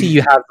obviously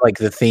you have like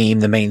the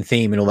theme, the main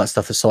theme, and all that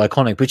stuff is so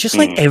iconic. But just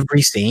like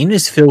every scene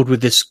is filled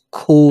with this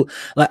cool,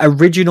 like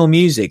original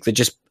music that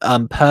just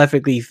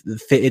perfectly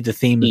fitted the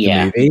theme of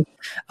the movie.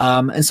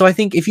 And so I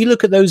think if you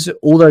look at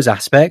all those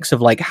aspects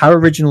of like how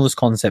original this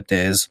concept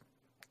is,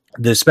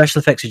 the special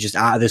effects are just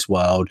out of this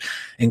world,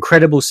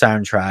 incredible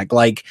soundtrack,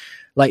 like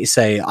you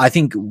say, I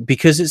think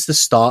because it's the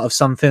start of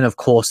something, of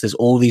course there's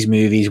all these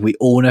movies, we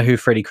all know who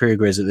Freddy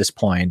Krueger is at this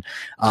point.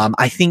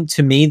 I think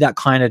to me that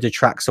kind of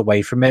detracts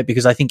away from it,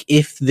 because I think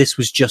if this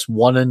was just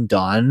one and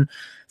done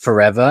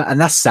forever,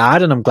 and that's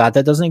sad, and I'm glad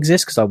that doesn't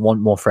exist because I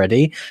want more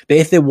Freddy, but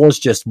if there was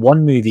just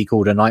one movie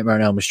called A Nightmare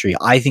on Elm Street,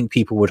 I think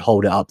people would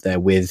hold it up there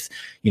with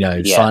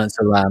Silence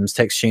of the Lambs,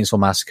 Texas Chainsaw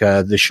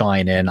Massacre, The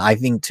Shining. I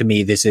think to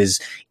me this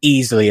is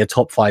easily a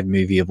top 5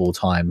 movie of all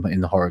time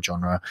in the horror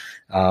genre,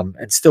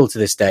 and still to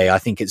this day I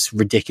think it's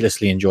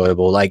ridiculously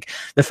enjoyable. Like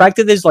the fact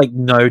that there's like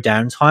no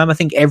downtime, I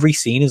think every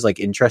scene is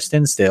like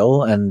interesting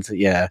still, and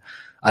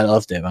I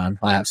loved it, man.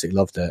 I absolutely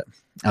loved it.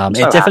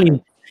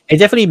 It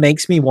definitely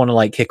makes me want to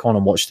like kick on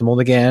and watch them all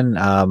again.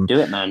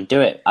 Do it, man.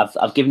 Do it.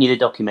 I've given you the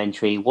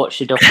documentary. Watch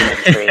the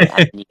documentary,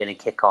 and you're going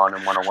to kick on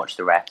and want to watch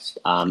the rest.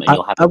 And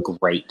you'll have a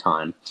great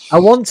time. I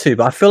want to,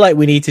 but I feel like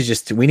we need to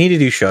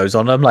do shows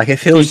on them. Like it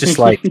feels just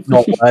like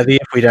not worthy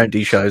if we don't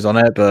do shows on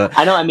it. But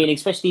I know. I mean,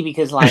 especially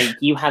because like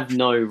you have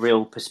no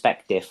real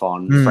perspective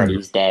on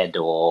Freddy's Dead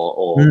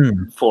or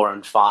 4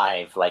 and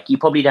 5. Like you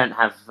probably don't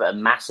have a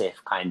massive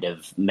kind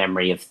of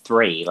memory of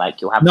 3.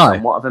 Like you'll have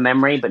somewhat of a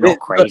memory, but not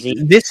crazy.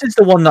 But this is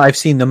the one that I've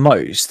seen the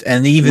most,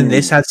 and even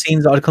this has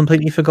scenes that I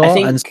completely forgot,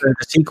 and so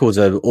the sequels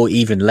are or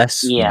even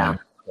less.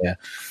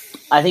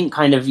 I think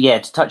kind of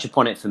to touch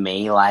upon it for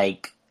me,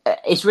 like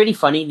it's really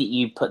funny that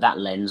you put that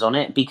lens on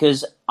it,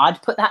 because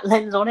I'd put that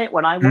lens on it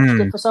when I watched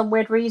it for some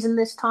weird reason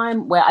this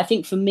time, where I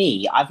think for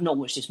me, I've not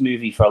watched this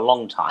movie for a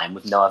long time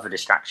with no other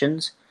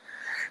distractions.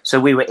 So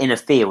we were in a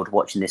field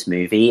watching this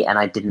movie, and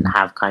I didn't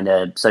have kind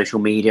of social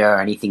media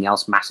or anything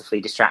else massively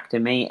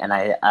distracting me,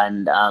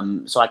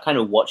 so I kind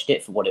of watched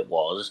it for what it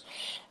was,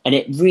 and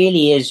it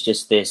really is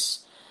just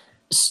this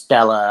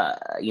stellar,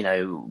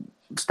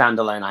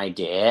 standalone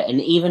idea. And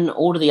even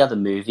all of the other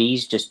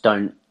movies just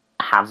don't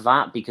have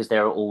that, because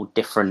they're all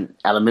different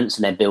elements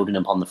and they're building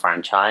upon the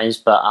franchise.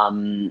 But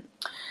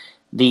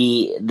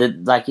the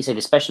like you say,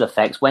 the special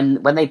effects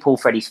when they pull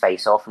Freddy's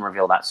face off and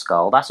reveal that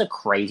skull, that's a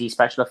crazy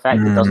special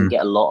effect that doesn't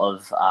get a lot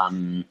of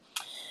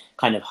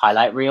kind of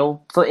highlight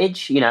reel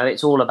footage.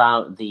 It's all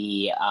about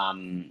the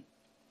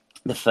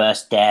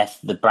first death,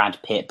 the Brad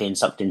Pitt being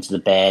sucked into the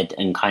bed,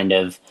 and kind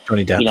of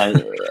Johnny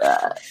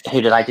Depp.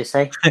 Who did I just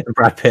say?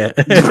 Brad Pitt.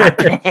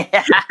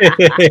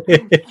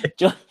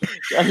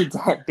 Johnny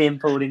Depp being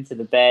pulled into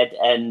the bed,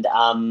 and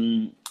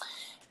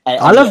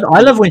I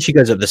love when she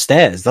goes up the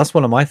stairs. That's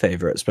one of my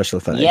favorite special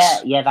effects.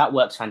 Yeah, that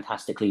works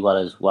fantastically well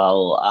as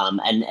well.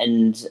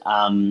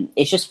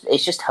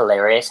 It's just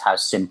hilarious how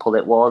simple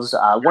it was.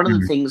 One of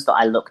the things that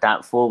I looked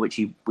out for, which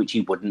you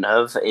wouldn't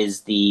have,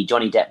 is the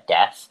Johnny Depp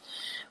death.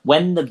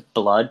 When the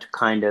blood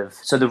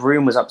so the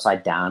room was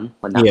upside down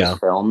when that was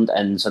filmed,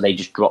 and so they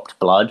just dropped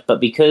blood. But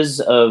because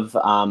of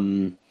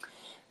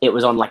it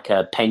was on like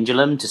a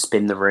pendulum to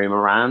spin the room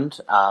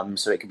around,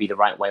 so it could be the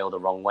right way or the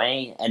wrong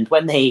way. And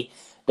when they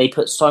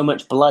put so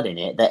much blood in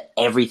it that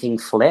everything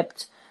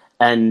flipped,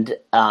 and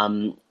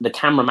the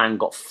cameraman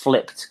got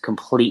flipped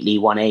completely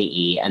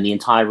 180, and the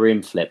entire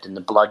room flipped, and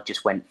the blood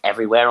just went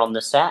everywhere on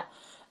the set.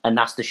 And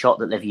that's the shot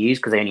that they've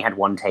used because they only had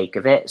one take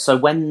of it. So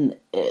when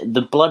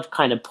the blood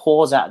kind of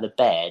pours out of the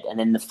bed, and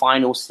in the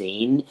final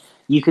scene,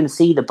 you can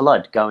see the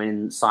blood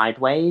going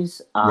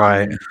sideways,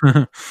 right?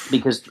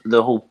 Because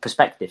the whole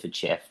perspective had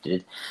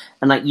shifted,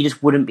 and like you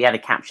just wouldn't be able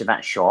to capture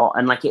that shot,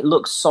 and like it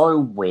looks so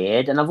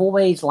weird. And I've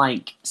always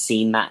like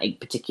seen that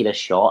particular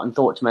shot and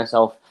thought to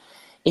myself,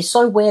 it's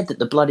so weird that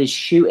the blood is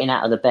shooting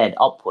out of the bed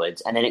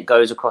upwards and then it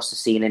goes across the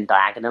ceiling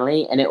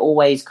diagonally. And it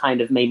always kind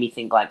of made me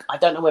think, like, I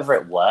don't know whether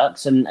it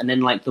works. And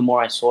then, like, the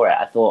more I saw it,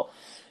 I thought,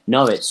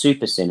 no, it's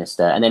super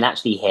sinister. And then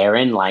actually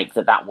hearing, like,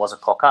 that was a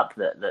cock-up,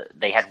 that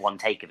they had one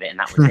take of it and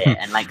that was it.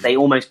 And, like, they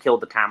almost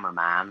killed the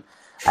cameraman.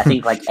 I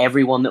think, like,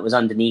 everyone that was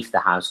underneath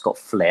the house got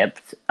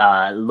flipped.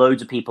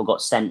 Loads of people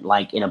got sent,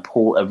 like, in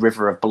a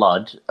river of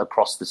blood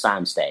across the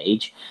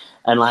soundstage.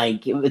 And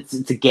like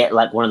to get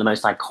like one of the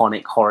most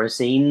iconic horror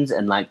scenes,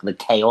 and like the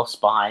chaos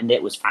behind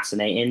it was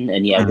fascinating.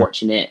 And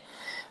watching it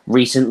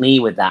recently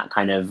with that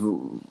kind of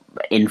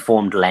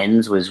informed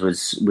lens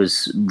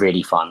was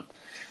really fun.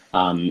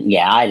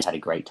 I just had a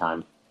great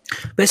time.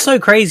 But it's so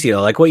crazy,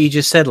 like what you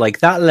just said, like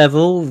that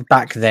level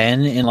back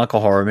then in like a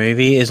horror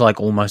movie is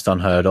like almost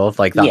unheard of.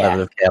 Like that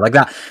level of care, like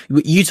that.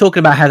 You talking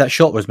about how that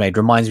shot was made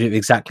reminds me of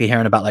exactly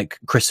hearing about like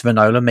Christopher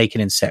Nolan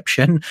making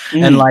Inception,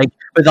 and like,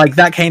 but like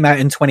that came out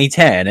in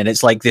 2010, and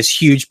it's like this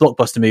huge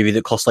blockbuster movie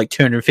that cost like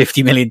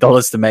 $250 million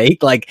to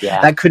make. Like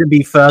that couldn't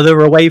be further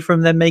away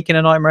from them making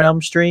a Nightmare on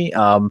Elm Street.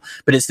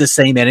 But it's the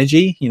same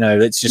energy, you know.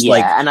 It's just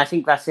and I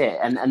think that's it.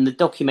 And the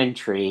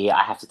documentary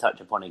I have to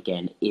touch upon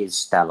again is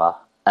stellar.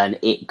 And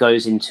it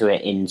goes into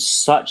it in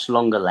such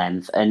longer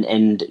length,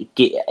 and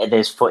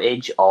there's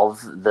footage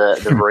of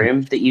the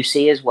room that you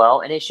see as well.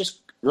 And it's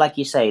just, like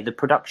you say, the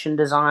production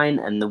design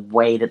and the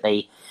way that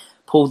they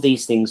pulled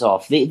these things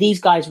off.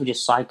 These guys were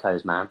just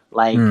psychos, man.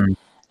 Like,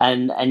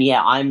 and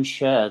I'm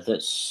sure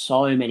that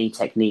so many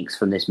techniques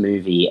from this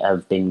movie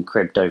have been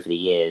cribbed over the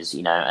years,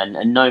 you know,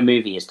 and no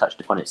movie has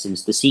touched upon it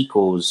since the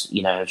sequels,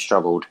 you know, have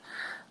struggled,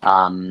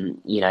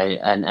 you know,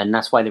 and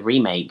that's why the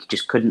remake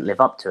just couldn't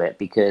live up to it,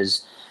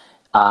 because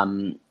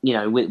you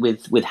know,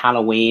 with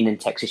Halloween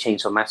and Texas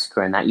Chainsaw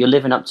Massacre and that, you're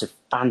living up to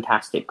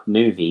fantastic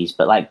movies,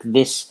 but like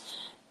this,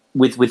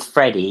 with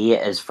Freddy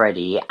as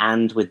Freddy,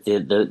 and with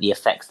the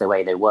effects the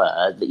way they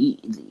were,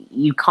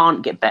 you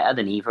can't get better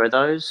than either of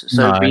those.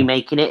 So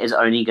remaking it is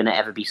only going to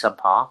ever be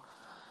subpar.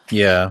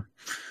 Yeah.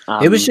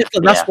 It was just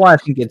that's why I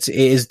think it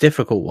is a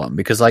difficult one,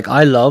 because like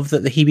I love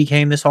that he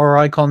became this horror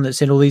icon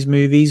that's in all these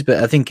movies,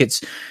 but I think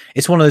it's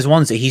one of those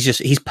ones that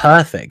he's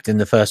perfect in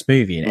the first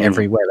movie in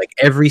every way. Like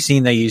every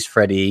scene they use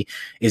Freddy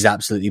is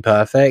absolutely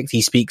perfect.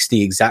 He speaks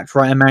the exact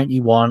right amount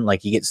you want,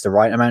 like he gets the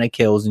right amount of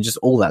kills, and just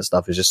all that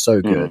stuff is just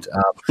so good.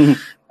 I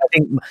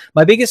think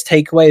my biggest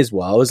takeaway as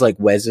well is like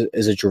Wes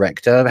as a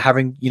director,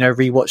 having, you know,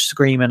 rewatched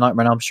Scream and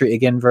Nightmare on Elm Street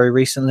again very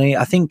recently.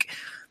 I think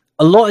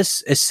a lot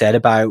is said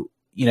about,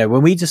 you know,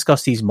 when we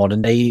discuss these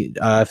modern day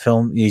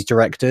these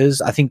directors,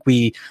 I think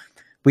we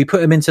put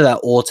them into that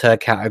auteur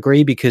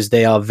category because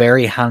they are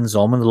very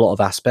hands-on with a lot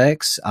of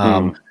aspects.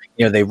 You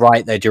know, they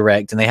write, they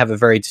direct, and they have a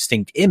very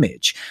distinct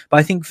image. But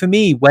I think for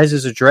me, Wes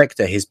as a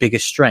director, his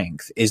biggest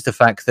strength is the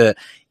fact that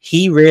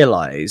he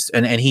realized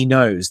and he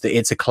knows that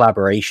it's a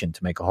collaboration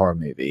to make a horror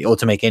movie or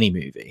to make any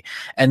movie.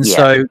 And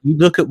so you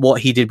look at what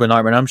he did with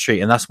Nightmare on Elm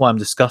Street, and that's why I'm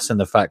discussing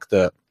the fact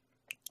that,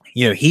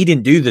 you know, he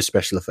didn't do the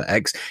special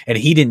effects and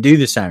he didn't do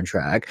the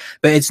soundtrack,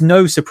 but it's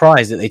no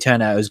surprise that they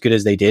turn out as good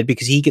as they did,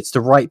 because he gets the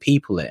right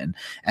people in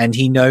and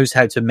he knows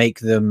how to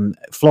make them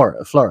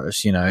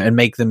flourish, you know, and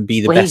make them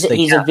be the best they can.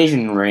 He's a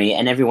visionary,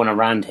 and everyone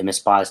around him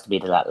aspires to be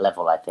to that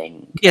level, I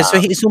think. Yeah, so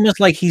it's almost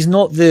like he's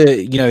not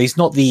the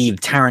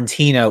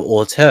Tarantino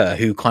auteur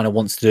who kind of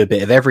wants to do a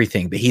bit of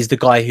everything, but he's the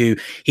guy who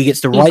he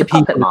gets the right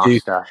people to do.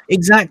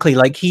 Exactly,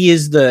 like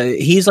he's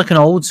like an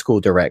old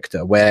school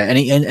director where,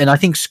 and I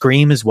think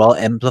Scream as well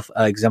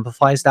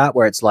exemplifies that,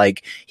 where it's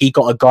like he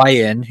got a guy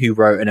in who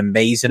wrote an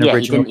amazing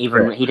original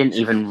he didn't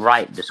even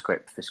write the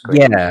script for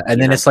Scream. Yeah,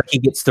 and then it's like he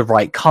gets the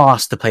right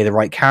cast to play the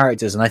right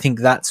characters, and I think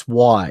that's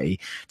why,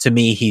 to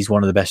me, he's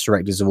one of the best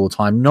directors of all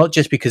time, not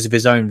just because of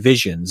his own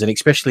visions, and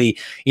especially,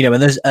 you know, in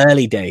those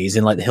early days,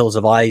 in like the Hills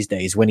of Eyes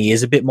days, when he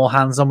is a bit more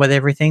hands-on with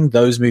everything,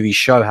 those movies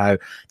show how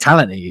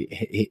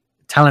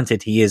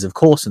talented he is, of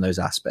course, in those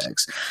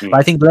aspects. But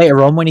I think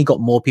later on, when he got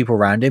more people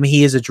around him,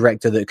 he is a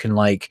director that can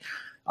like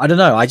I don't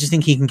know. I just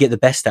think he can get the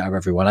best out of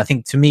everyone. I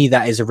think to me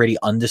that is a really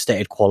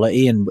understated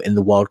quality in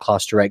the world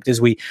class directors.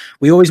 We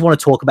always want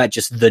to talk about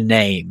just the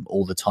name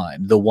all the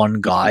time, the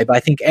one guy. But I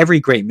think every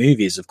great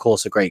movie is, of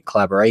course, a great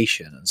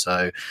collaboration. And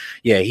so,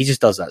 yeah, he just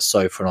does that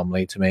so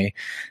phenomenally to me.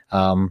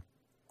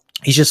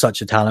 He's just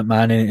such a talent,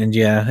 man, and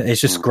yeah,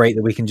 it's just great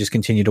that we can just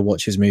continue to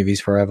watch his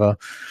movies forever.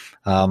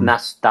 And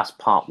that's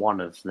part one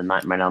of the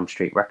Nightmare on Elm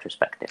Street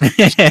retrospective.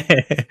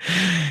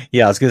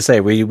 Yeah, I was gonna say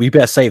we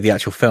better save the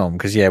actual film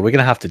because we're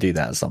gonna have to do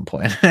that at some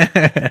point.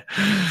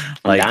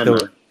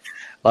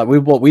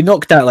 We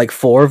knocked out like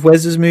 4 of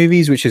Wes's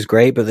movies, which is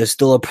great, but there's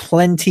still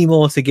plenty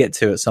more to get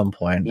to at some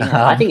point.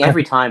 Yeah, I think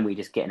every time we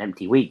just get an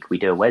empty week, we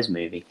do a Wes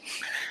movie.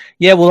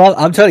 Yeah, well,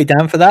 I'm totally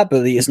down for that,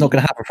 but it's not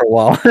going to happen for a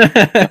while.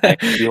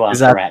 You are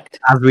correct.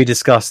 As we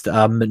discussed,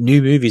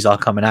 new movies are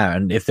coming out,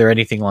 and if they're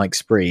anything like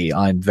Spree,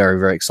 I'm very,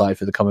 very excited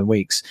for the coming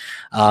weeks.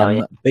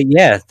 But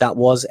yeah, that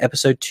was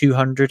episode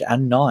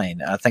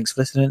 209. Thanks for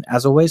listening,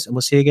 as always, and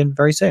we'll see you again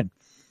very soon.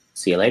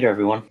 See you later,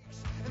 everyone.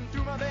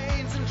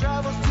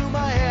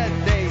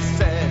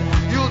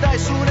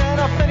 Soon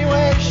enough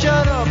anyway,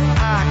 shut up,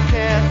 I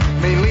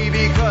can't, mainly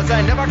because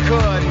I never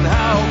could.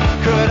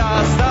 How could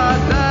I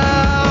start now?